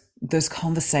those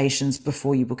conversations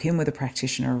before you book in with a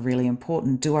practitioner are really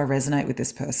important. Do I resonate with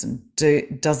this person?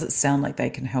 Does it sound like they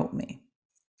can help me?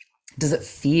 Does it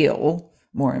feel,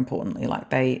 more importantly, like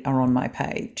they are on my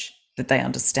page, that they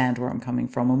understand where I'm coming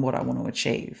from and what I want to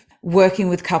achieve? Working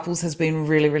with couples has been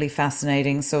really, really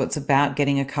fascinating. So it's about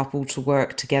getting a couple to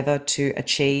work together to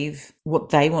achieve what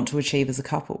they want to achieve as a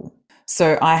couple.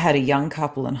 So I had a young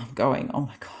couple and I'm going, oh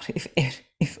my God,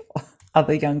 if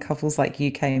other young couples like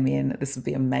you came in, this would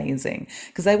be amazing,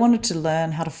 because they wanted to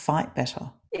learn how to fight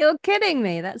better. You're kidding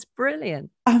me. That's brilliant.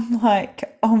 I'm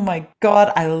like, oh my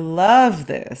God, I love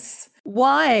this.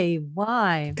 Why?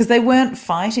 Because they weren't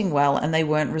fighting well and they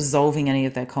weren't resolving any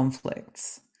of their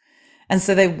conflicts. And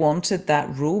so they wanted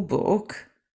that rule book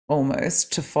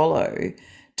almost to follow,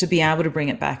 to be able to bring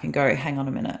it back and go, hang on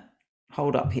a minute,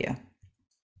 hold up here.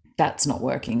 That's not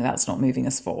working. That's not moving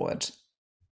us forward.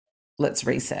 Let's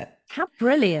reset. How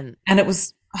brilliant. And it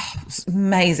was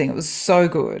amazing. It was so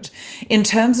good. In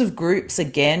terms of groups,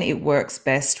 again, it works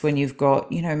best when you've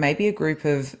got, maybe a group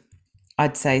of,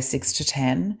 I'd say 6 to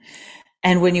 10,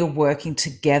 and when you're working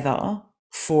together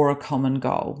for a common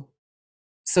goal.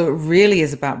 So it really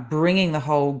is about bringing the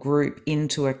whole group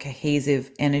into a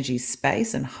cohesive energy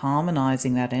space and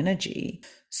harmonizing that energy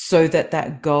so that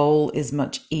that goal is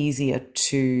much easier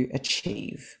to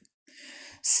achieve.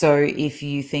 So if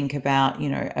you think about,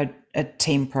 a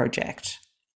team project,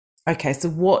 Okay, so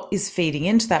what is feeding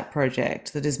into that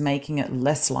project that is making it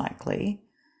less likely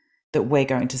that we're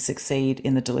going to succeed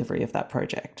in the delivery of that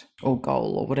project or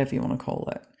goal or whatever you want to call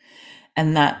it?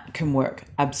 And that can work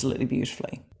absolutely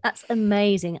beautifully. That's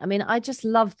amazing. I mean, I just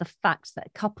love the fact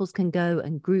that couples can go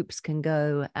and groups can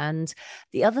go. And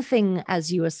the other thing,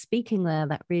 as you were speaking there,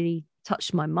 that really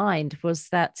touched my mind was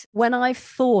that when I've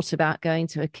thought about going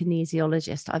to a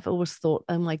kinesiologist, I've always thought,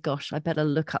 oh my gosh, I better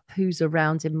look up who's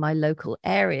around in my local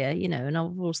area, you know, and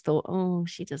I've always thought, oh,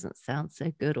 she doesn't sound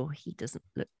so good or he doesn't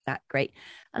look that great.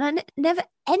 And never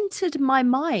entered my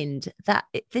mind that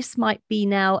this might be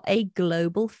now a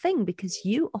global thing because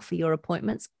you offer your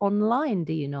appointments online,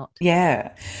 do you not?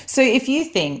 Yeah. So if you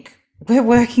think we're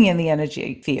working in the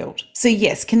energy field, so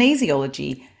yes,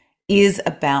 kinesiology is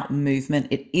about movement,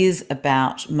 it is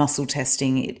about muscle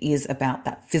testing, it is about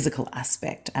that physical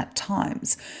aspect at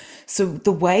times. So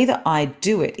the way that I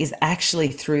do it is actually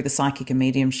through the psychic and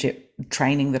mediumship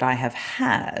training that I have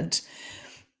had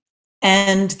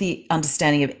and the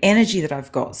understanding of energy that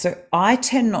I've got. So I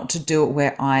tend not to do it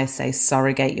where I say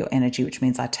surrogate your energy, which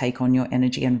means I take on your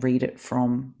energy and read it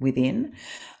from within.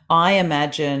 I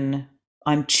imagine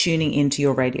I'm tuning into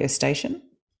your radio station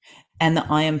and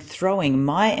that I am throwing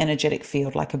my energetic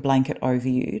field like a blanket over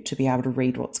you to be able to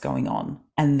read what's going on.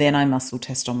 And then I muscle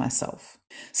test on myself.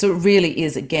 So it really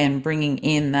is, again, bringing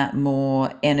in that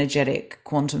more energetic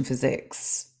quantum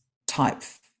physics type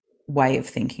way of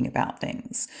thinking about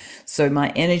things. So my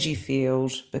energy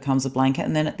field becomes a blanket.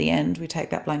 And then at the end, we take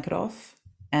that blanket off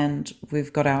and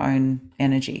we've got our own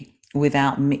energy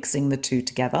without mixing the two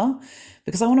together,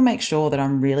 because I want to make sure that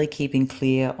I'm really keeping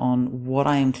clear on what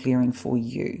I am clearing for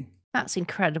you. That's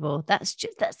incredible. That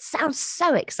sounds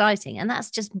so exciting, and that's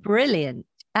just brilliant.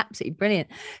 Absolutely brilliant.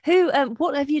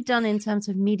 What have you done in terms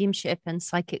of mediumship and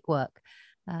psychic work?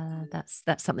 That's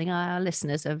something our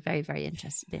listeners are very, very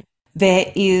interested in.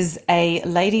 There is a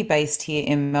lady based here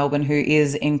in Melbourne who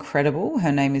is incredible.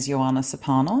 Her name is Joanna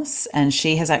Sopanos, and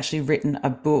she has actually written a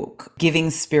book,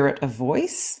 Giving Spirit a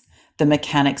Voice, The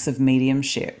Mechanics of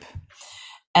Mediumship.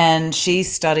 And she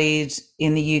studied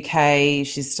in the UK,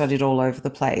 she's studied all over the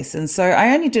place. And so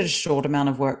I only did a short amount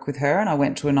of work with her and I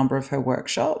went to a number of her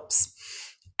workshops.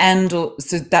 And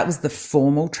so that was the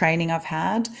formal training I've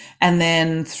had. And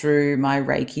then through my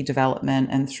Reiki development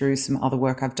and through some other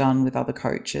work I've done with other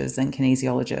coaches and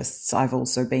kinesiologists, I've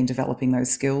also been developing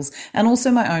those skills and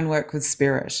also my own work with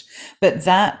spirit. But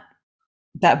that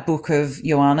book of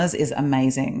Joanna's is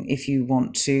amazing if you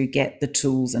want to get the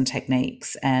tools and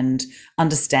techniques and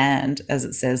understand, as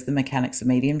it says, the mechanics of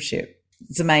mediumship.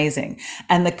 It's amazing.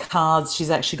 And the cards, she's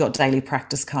actually got daily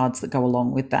practice cards that go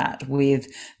along with that, with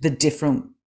the different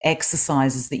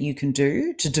exercises that you can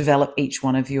do to develop each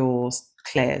one of your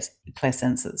clair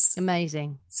senses.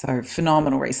 Amazing. So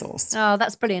phenomenal resource. Oh,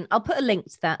 that's brilliant. I'll put a link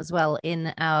to that as well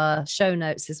in our show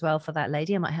notes as well for that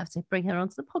lady. I might have to bring her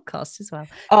onto the podcast as well.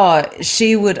 Oh,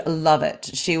 she would love it.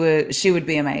 She would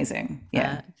be amazing.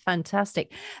 Yeah.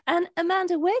 Fantastic. And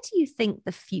Amanda, where do you think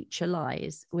the future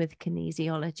lies with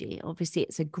kinesiology? Obviously,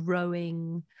 it's a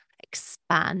growing,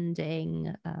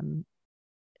 expanding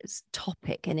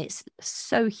topic and it's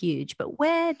so huge, but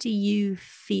where do you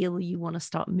feel you want to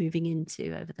start moving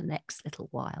into over the next little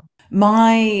while?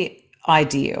 My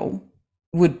ideal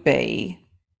would be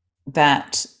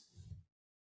that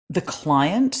the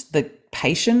client, the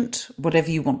patient, whatever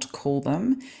you want to call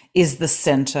them, is the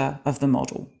center of the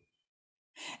model,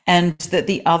 and that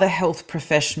the other health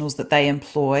professionals that they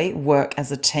employ work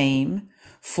as a team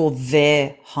for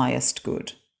their highest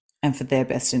good and for their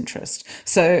best interest.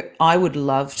 So I would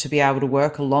love to be able to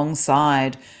work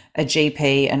alongside a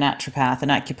GP, a naturopath, an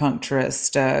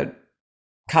acupuncturist, a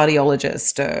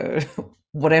cardiologist,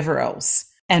 whatever else,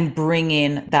 and bring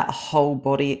in that whole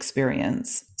body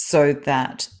experience so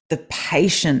that the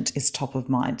patient is top of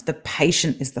mind. The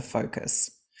patient is the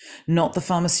focus, not the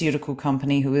pharmaceutical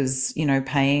company who is,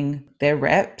 paying their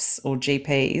reps or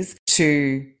GPs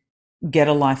to get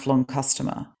a lifelong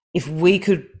customer. If we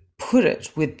could put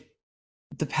it with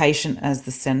the patient as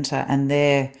the center and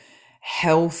their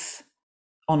health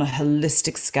on a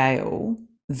holistic scale,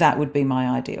 that would be my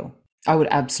ideal. I would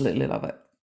absolutely love it.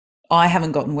 I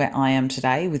haven't gotten where I am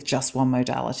today with just one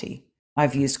modality.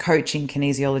 I've used coaching,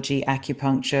 kinesiology,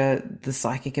 acupuncture, the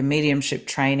psychic and mediumship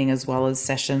training, as well as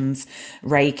sessions,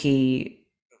 Reiki,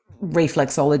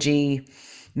 reflexology,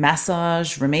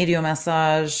 massage, remedial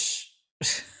massage.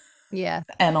 Yeah.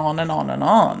 And on and on and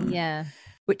on. Yeah.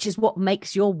 which is what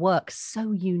makes your work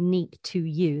so unique to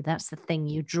you. That's the thing.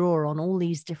 You draw on all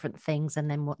these different things, and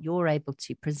then what you're able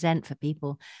to present for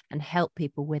people and help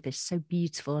people with is so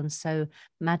beautiful and so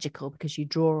magical because you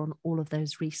draw on all of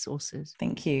those resources.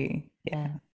 Thank you. Yeah.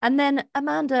 And then,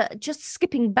 Amanda, just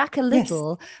skipping back a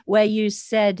little, where you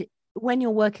said when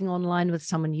you're working online with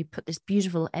someone, you put this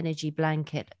beautiful energy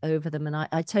blanket over them. And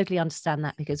I totally understand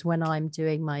that, because when I'm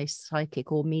doing my psychic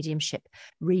or mediumship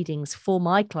readings for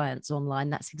my clients online,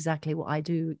 that's exactly what I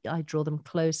do. I draw them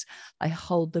close. I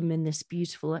hold them in this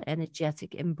beautiful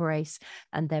energetic embrace,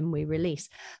 and then we release.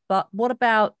 But what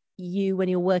about you when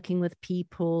you're working with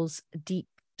people's deep,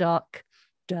 dark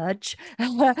dirge?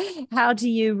 How do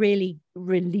you really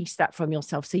release that from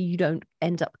yourself so you don't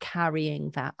end up carrying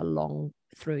that along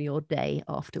through your day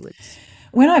afterwards?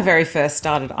 When I very first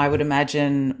started, I would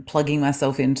imagine plugging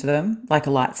myself into them like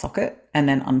a light socket and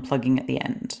then unplugging at the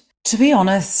end. To be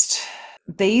honest,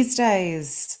 these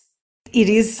days, it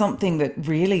is something that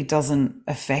really doesn't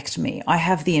affect me. I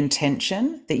have the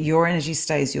intention that your energy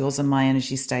stays yours and my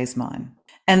energy stays mine.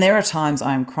 And there are times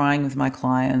I'm crying with my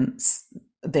clients.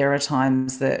 There are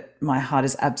times that my heart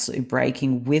is absolutely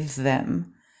breaking with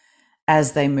them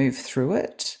as they move through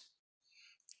it.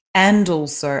 And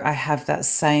also I have that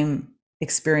same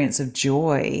experience of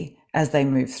joy as they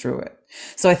move through it.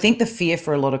 So I think the fear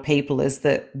for a lot of people is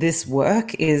that this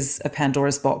work is a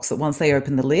Pandora's box, that once they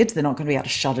open the lid, they're not going to be able to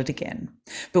shut it again.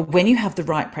 But when you have the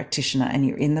right practitioner and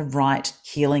you're in the right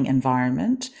healing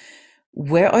environment,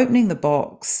 we're opening the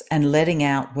box and letting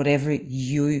out whatever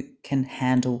you can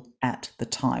handle at the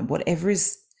time,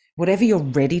 whatever you're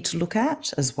ready to look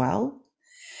at as well.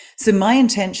 So my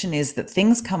intention is that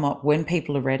things come up when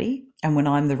people are ready and when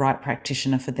I'm the right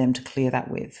practitioner for them to clear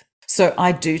that with. So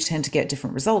I do tend to get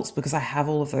different results because I have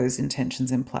all of those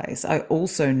intentions in place. I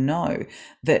also know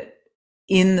that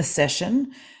in the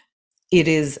session, it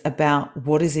is about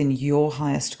what is in your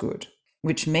highest good,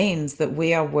 which means that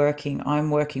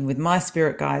I'm working with my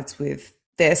spirit guides, with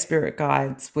their spirit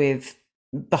guides, with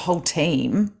the whole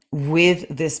team, with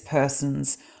this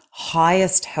person's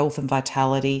highest health and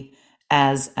vitality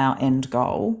as our end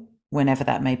goal, whenever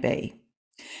that may be.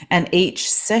 And each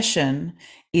session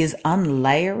is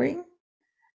unlayering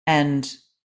and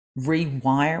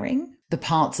rewiring the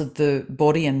parts of the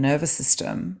body and nervous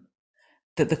system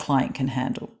that the client can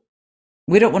handle.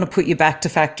 We don't want to put you back to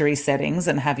factory settings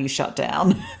and have you shut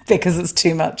down because it's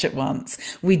too much at once.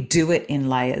 We do it in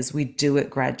layers. We do it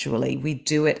gradually. We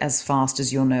do it as fast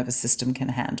as your nervous system can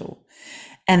handle.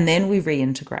 And then we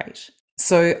reintegrate.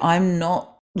 So I'm not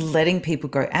letting people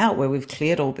go out where we've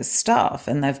cleared all this stuff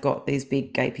and they've got these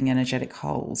big gaping energetic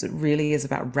holes. It really is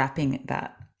about wrapping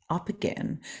that up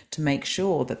again to make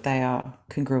sure that they are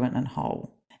congruent and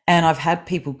whole. And I've had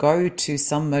people go to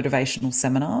some motivational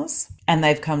seminars and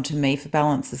they've come to me for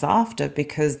balances after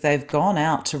because they've gone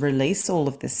out to release all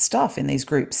of this stuff in these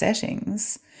group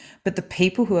settings. But the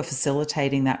people who are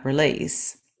facilitating that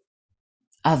release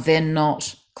are then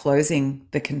not closing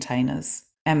the containers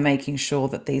and making sure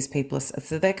that these people are,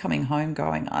 so they're coming home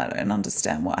going, I don't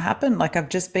understand what happened. Like, I've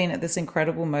just been at this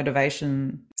incredible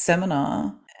motivation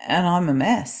seminar and I'm a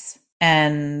mess.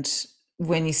 And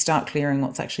when you start clearing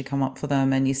what's actually come up for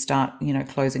them and you start,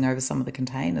 closing over some of the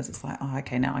containers, it's like, oh,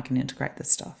 okay, now I can integrate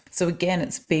this stuff. So again,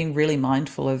 it's being really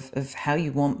mindful of how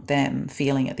you want them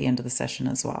feeling at the end of the session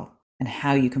as well, and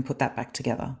how you can put that back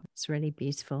together. It's really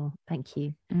beautiful. Thank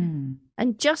you.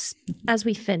 And just as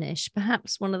we finish,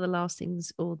 perhaps one of the last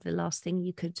things, or the last thing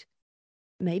you could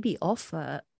maybe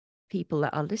offer people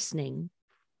that are listening,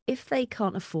 if they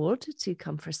can't afford to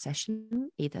come for a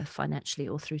session, either financially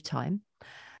or through time,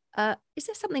 is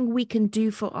there something we can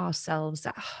do for ourselves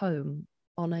at home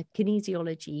on a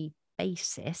kinesiology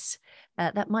basis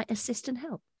that might assist and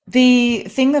help? The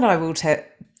thing that I will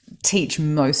teach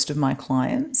most of my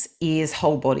clients is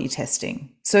whole body testing.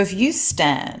 So if you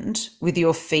stand with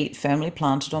your feet firmly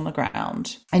planted on the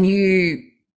ground and you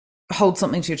hold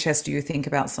something to your chest or you think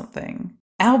about something,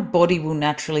 our body will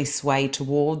naturally sway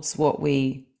towards what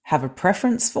we have a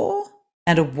preference for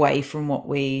and away from what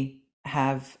we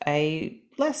have a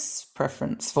less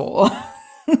preference for.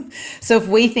 So if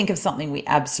we think of something we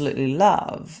absolutely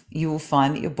love, you will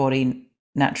find that your body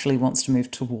naturally wants to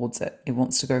move towards it. It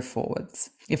wants to go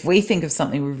forwards. If we think of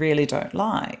something we really don't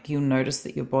like, you'll notice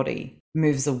that your body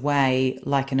moves away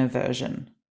like an aversion,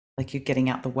 like you're getting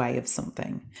out the way of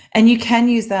something. And you can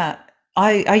use that.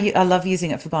 I love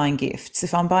using it for buying gifts.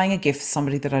 If I'm buying a gift for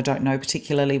somebody that I don't know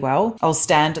particularly well, I'll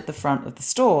stand at the front of the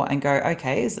store and go,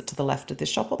 okay, is it to the left of this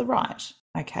shop or the right?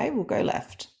 Okay, we'll go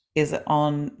left. Is it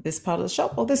on this part of the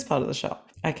shop or this part of the shop?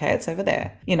 Okay, it's over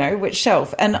there. Which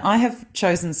shelf? And I have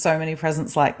chosen so many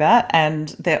presents like that, and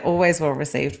they're always well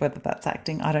received. Whether that's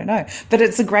acting, I don't know. But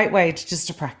it's a great way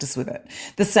to practice with it.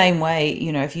 The same way,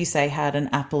 if you say had an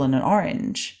apple and an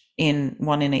orange,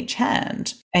 one in each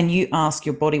hand, and you ask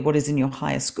your body what is in your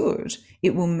highest good,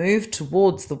 it will move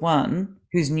towards the one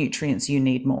whose nutrients you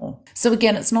need more. So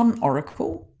again, it's not an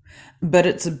oracle, but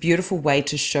it's a beautiful way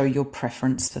to show your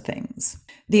preference for things.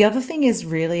 The other thing is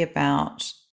really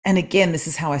about, and again, this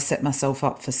is how I set myself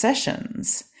up for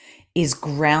sessions, is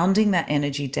grounding that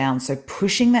energy down. So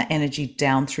pushing that energy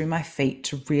down through my feet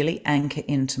to really anchor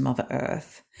into Mother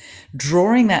Earth,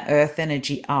 drawing that earth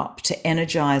energy up to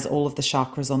energize all of the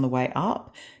chakras on the way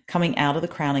up, coming out of the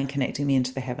crown and connecting me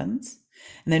into the heavens,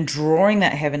 and then drawing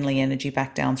that heavenly energy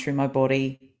back down through my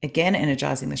body, again,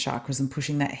 energizing the chakras and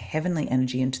pushing that heavenly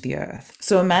energy into the earth.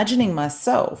 So imagining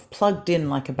myself plugged in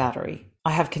like a battery.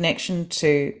 I have connection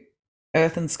to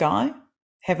earth and sky,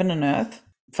 heaven and earth,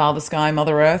 Father Sky,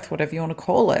 Mother Earth, whatever you want to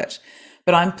call it,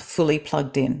 but I'm fully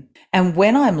plugged in. And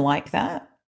when I'm like that,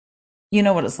 you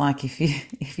know what it's like if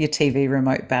your TV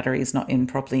remote battery is not in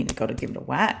properly and you've got to give it a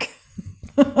whack.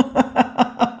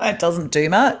 It doesn't do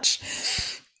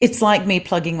much. It's like me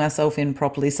plugging myself in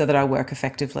properly so that I work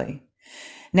effectively.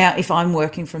 Now, if I'm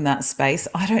working from that space,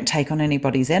 I don't take on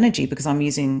anybody's energy because I'm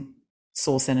using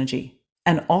source energy.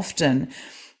 And often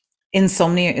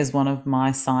insomnia is one of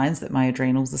my signs that my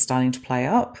adrenals are starting to play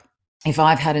up. If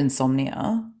I've had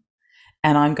insomnia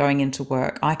and I'm going into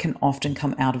work, I can often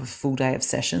come out of a full day of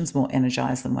sessions more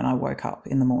energized than when I woke up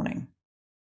in the morning,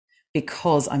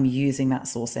 because I'm using that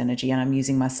source energy and I'm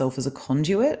using myself as a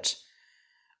conduit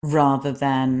rather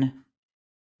than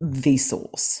the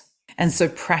source. And so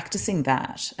practicing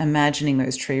that, imagining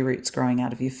those tree roots growing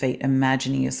out of your feet,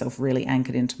 imagining yourself really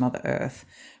anchored into Mother Earth,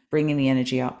 bringing the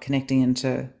energy up, connecting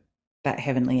into that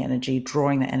heavenly energy,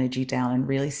 drawing the energy down, and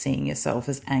really seeing yourself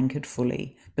as anchored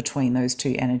fully between those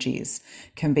two energies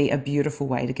can be a beautiful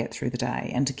way to get through the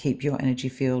day and to keep your energy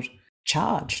field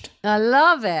charged. I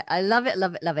love it. I love it,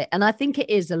 love it, love it. And I think it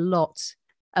is a lot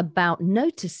about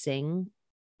noticing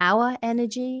our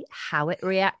energy, how it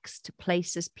reacts to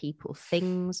places, people,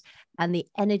 things, and the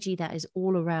energy that is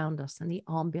all around us and the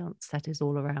ambience that is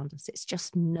all around us. It's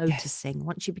just noticing. Yes.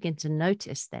 Once you begin to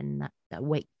notice, then that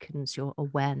awakens your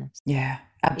awareness. Yeah,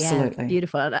 absolutely. Yeah,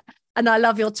 beautiful. And I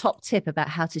love your top tip about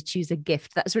how to choose a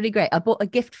gift. That's really great. I bought a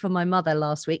gift for my mother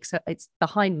last week, so it's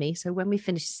behind me. So when we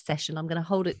finish the session, I'm going to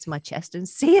hold it to my chest and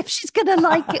see if she's going to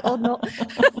like it or not.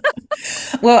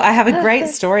 Well, I have a great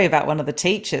story about one of the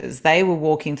teachers. They were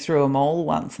walking through a mall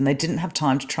once and they didn't have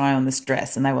time to try on this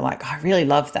dress. And they were like, oh, I really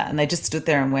love that. And they just stood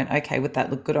there and went, okay, would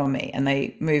that look good on me? And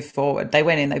they moved forward. They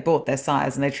went in, they bought their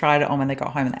size and they tried it on when they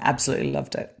got home and they absolutely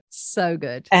loved it. So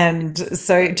good. And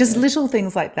so just little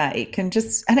things like that, it can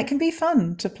be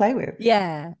fun to play with.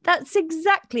 Yeah, that's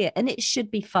exactly it. And it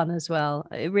should be fun as well.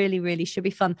 It really, really should be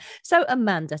fun. So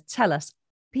Amanda, tell us,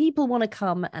 people want to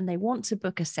come and they want to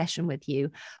book a session with you.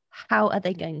 How are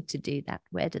they going to do that?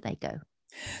 Where do they go?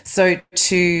 So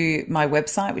to my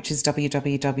website, which is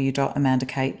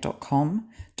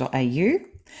www.amandakate.com.au.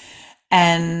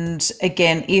 And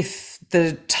again, if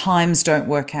the times don't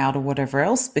work out or whatever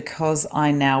else, because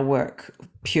I now work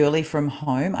purely from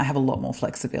home, I have a lot more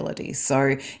flexibility.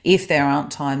 So if there aren't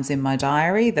times in my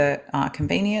diary that are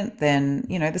convenient, then,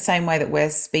 the same way that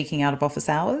we're speaking out of office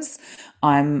hours,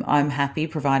 I'm happy,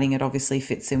 providing it obviously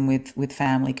fits in with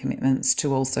family commitments,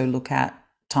 to also look at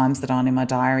times that aren't in my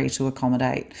diary to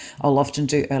accommodate. I'll often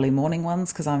do early morning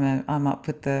ones because I'm up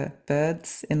with the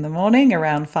birds in the morning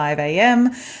around 5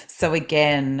 a.m. So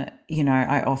again,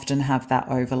 I often have that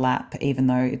overlap, even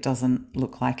though it doesn't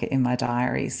look like it in my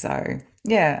diary. So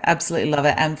yeah, absolutely love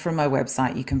it. And from my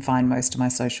website, you can find most of my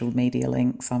social media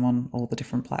links. I'm on all the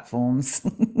different platforms.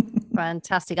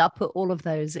 Fantastic. I'll put all of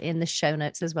those in the show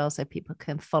notes as well, so people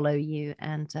can follow you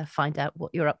and find out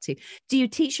what you're up to. Do you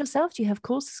teach yourself? Do you have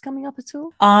courses coming up at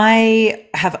all? I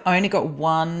have only got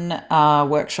one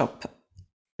workshop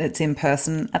that's in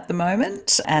person at the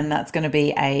moment, and that's going to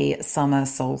be a summer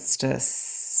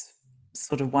solstice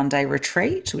sort of one-day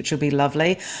retreat, which will be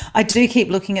lovely. I do keep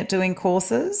looking at doing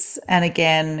courses, and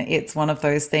again, it's one of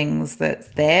those things that's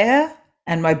there.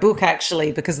 And my book,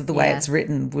 actually, because of the way it's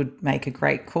written, would make a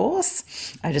great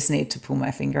course. I just need to pull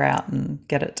my finger out and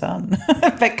get it done.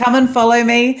 But come and follow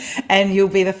me and you'll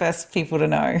be the first people to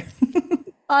know.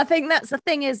 I think that's the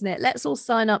thing, isn't it? Let's all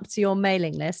sign up to your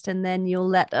mailing list and then you'll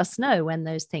let us know when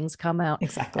those things come out.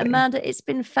 Exactly. Amanda, it's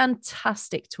been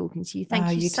fantastic talking to you.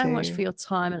 Thank you so much too. for your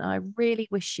time. And I really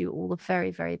wish you all the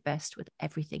very, very best with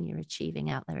everything you're achieving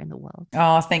out there in the world.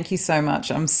 Oh, thank you so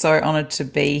much. I'm so honored to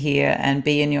be here and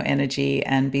be in your energy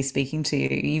and be speaking to you.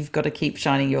 You've got to keep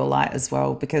shining your light as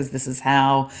well, because this is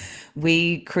how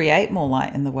we create more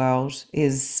light in the world,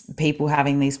 is people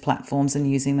having these platforms and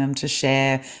using them to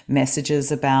share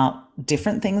messages about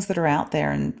different things that are out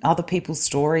there and other people's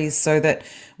stories, so that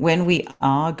when we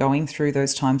are going through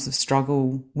those times of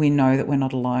struggle, we know that we're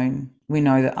not alone. We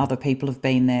know that other people have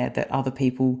been there, that other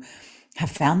people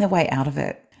have found their way out of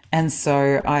it. And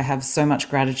so I have so much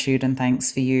gratitude and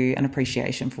thanks for you and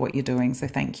appreciation for what you're doing. So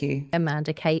thank you.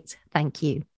 Amanda Kate, thank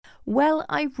you. Well,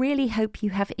 I really hope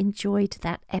you have enjoyed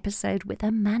that episode with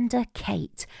Amanda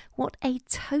Kate. What a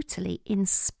totally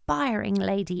inspiring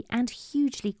lady and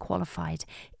hugely qualified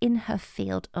in her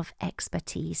field of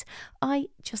expertise. I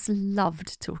just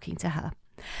loved talking to her.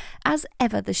 As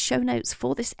ever, the show notes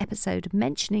for this episode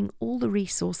mentioning all the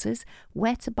resources,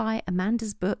 where to buy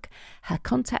Amanda's book, her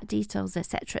contact details,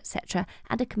 etc.,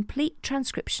 and a complete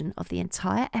transcription of the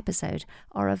entire episode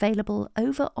are available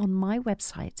over on my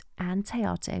website,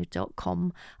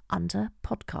 annetheato.com, under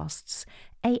podcasts,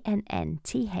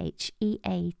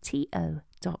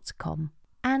 ANNTHEATO.com.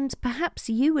 And perhaps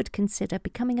you would consider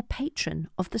becoming a patron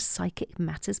of the Psychic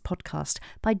Matters podcast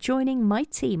by joining my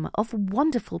team of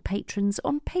wonderful patrons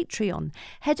on Patreon.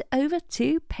 Head over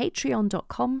to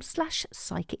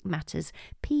patreon.com/Psychic Matters,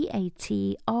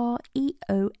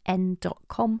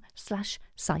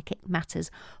 patreon.com/Psychic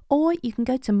Matters. Or you can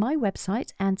go to my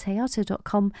website,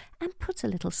 annetheato.com, and put a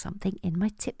little something in my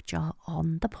tip jar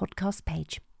on the podcast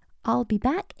page. I'll be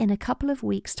back in a couple of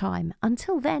weeks' time.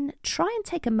 Until then, try and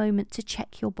take a moment to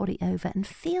check your body over and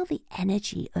feel the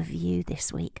energy of you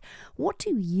this week. What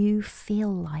do you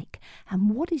feel like?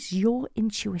 And what is your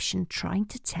intuition trying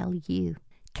to tell you?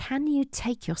 Can you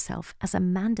take yourself, as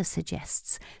Amanda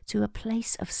suggests, to a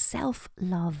place of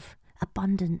self-love,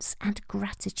 abundance, and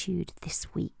gratitude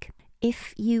this week?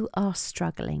 If you are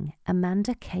struggling,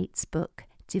 Amanda Kate's book,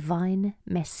 Divine,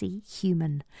 Messy,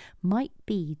 Human, might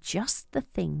be just the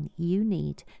thing you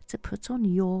need to put on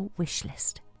your wish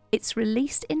list. It's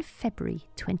released in February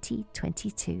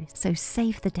 2022, so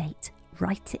save the date,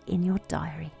 write it in your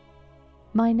diary.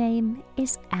 My name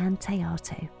is Anne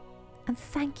Theato, and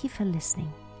thank you for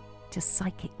listening to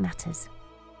Psychic Matters.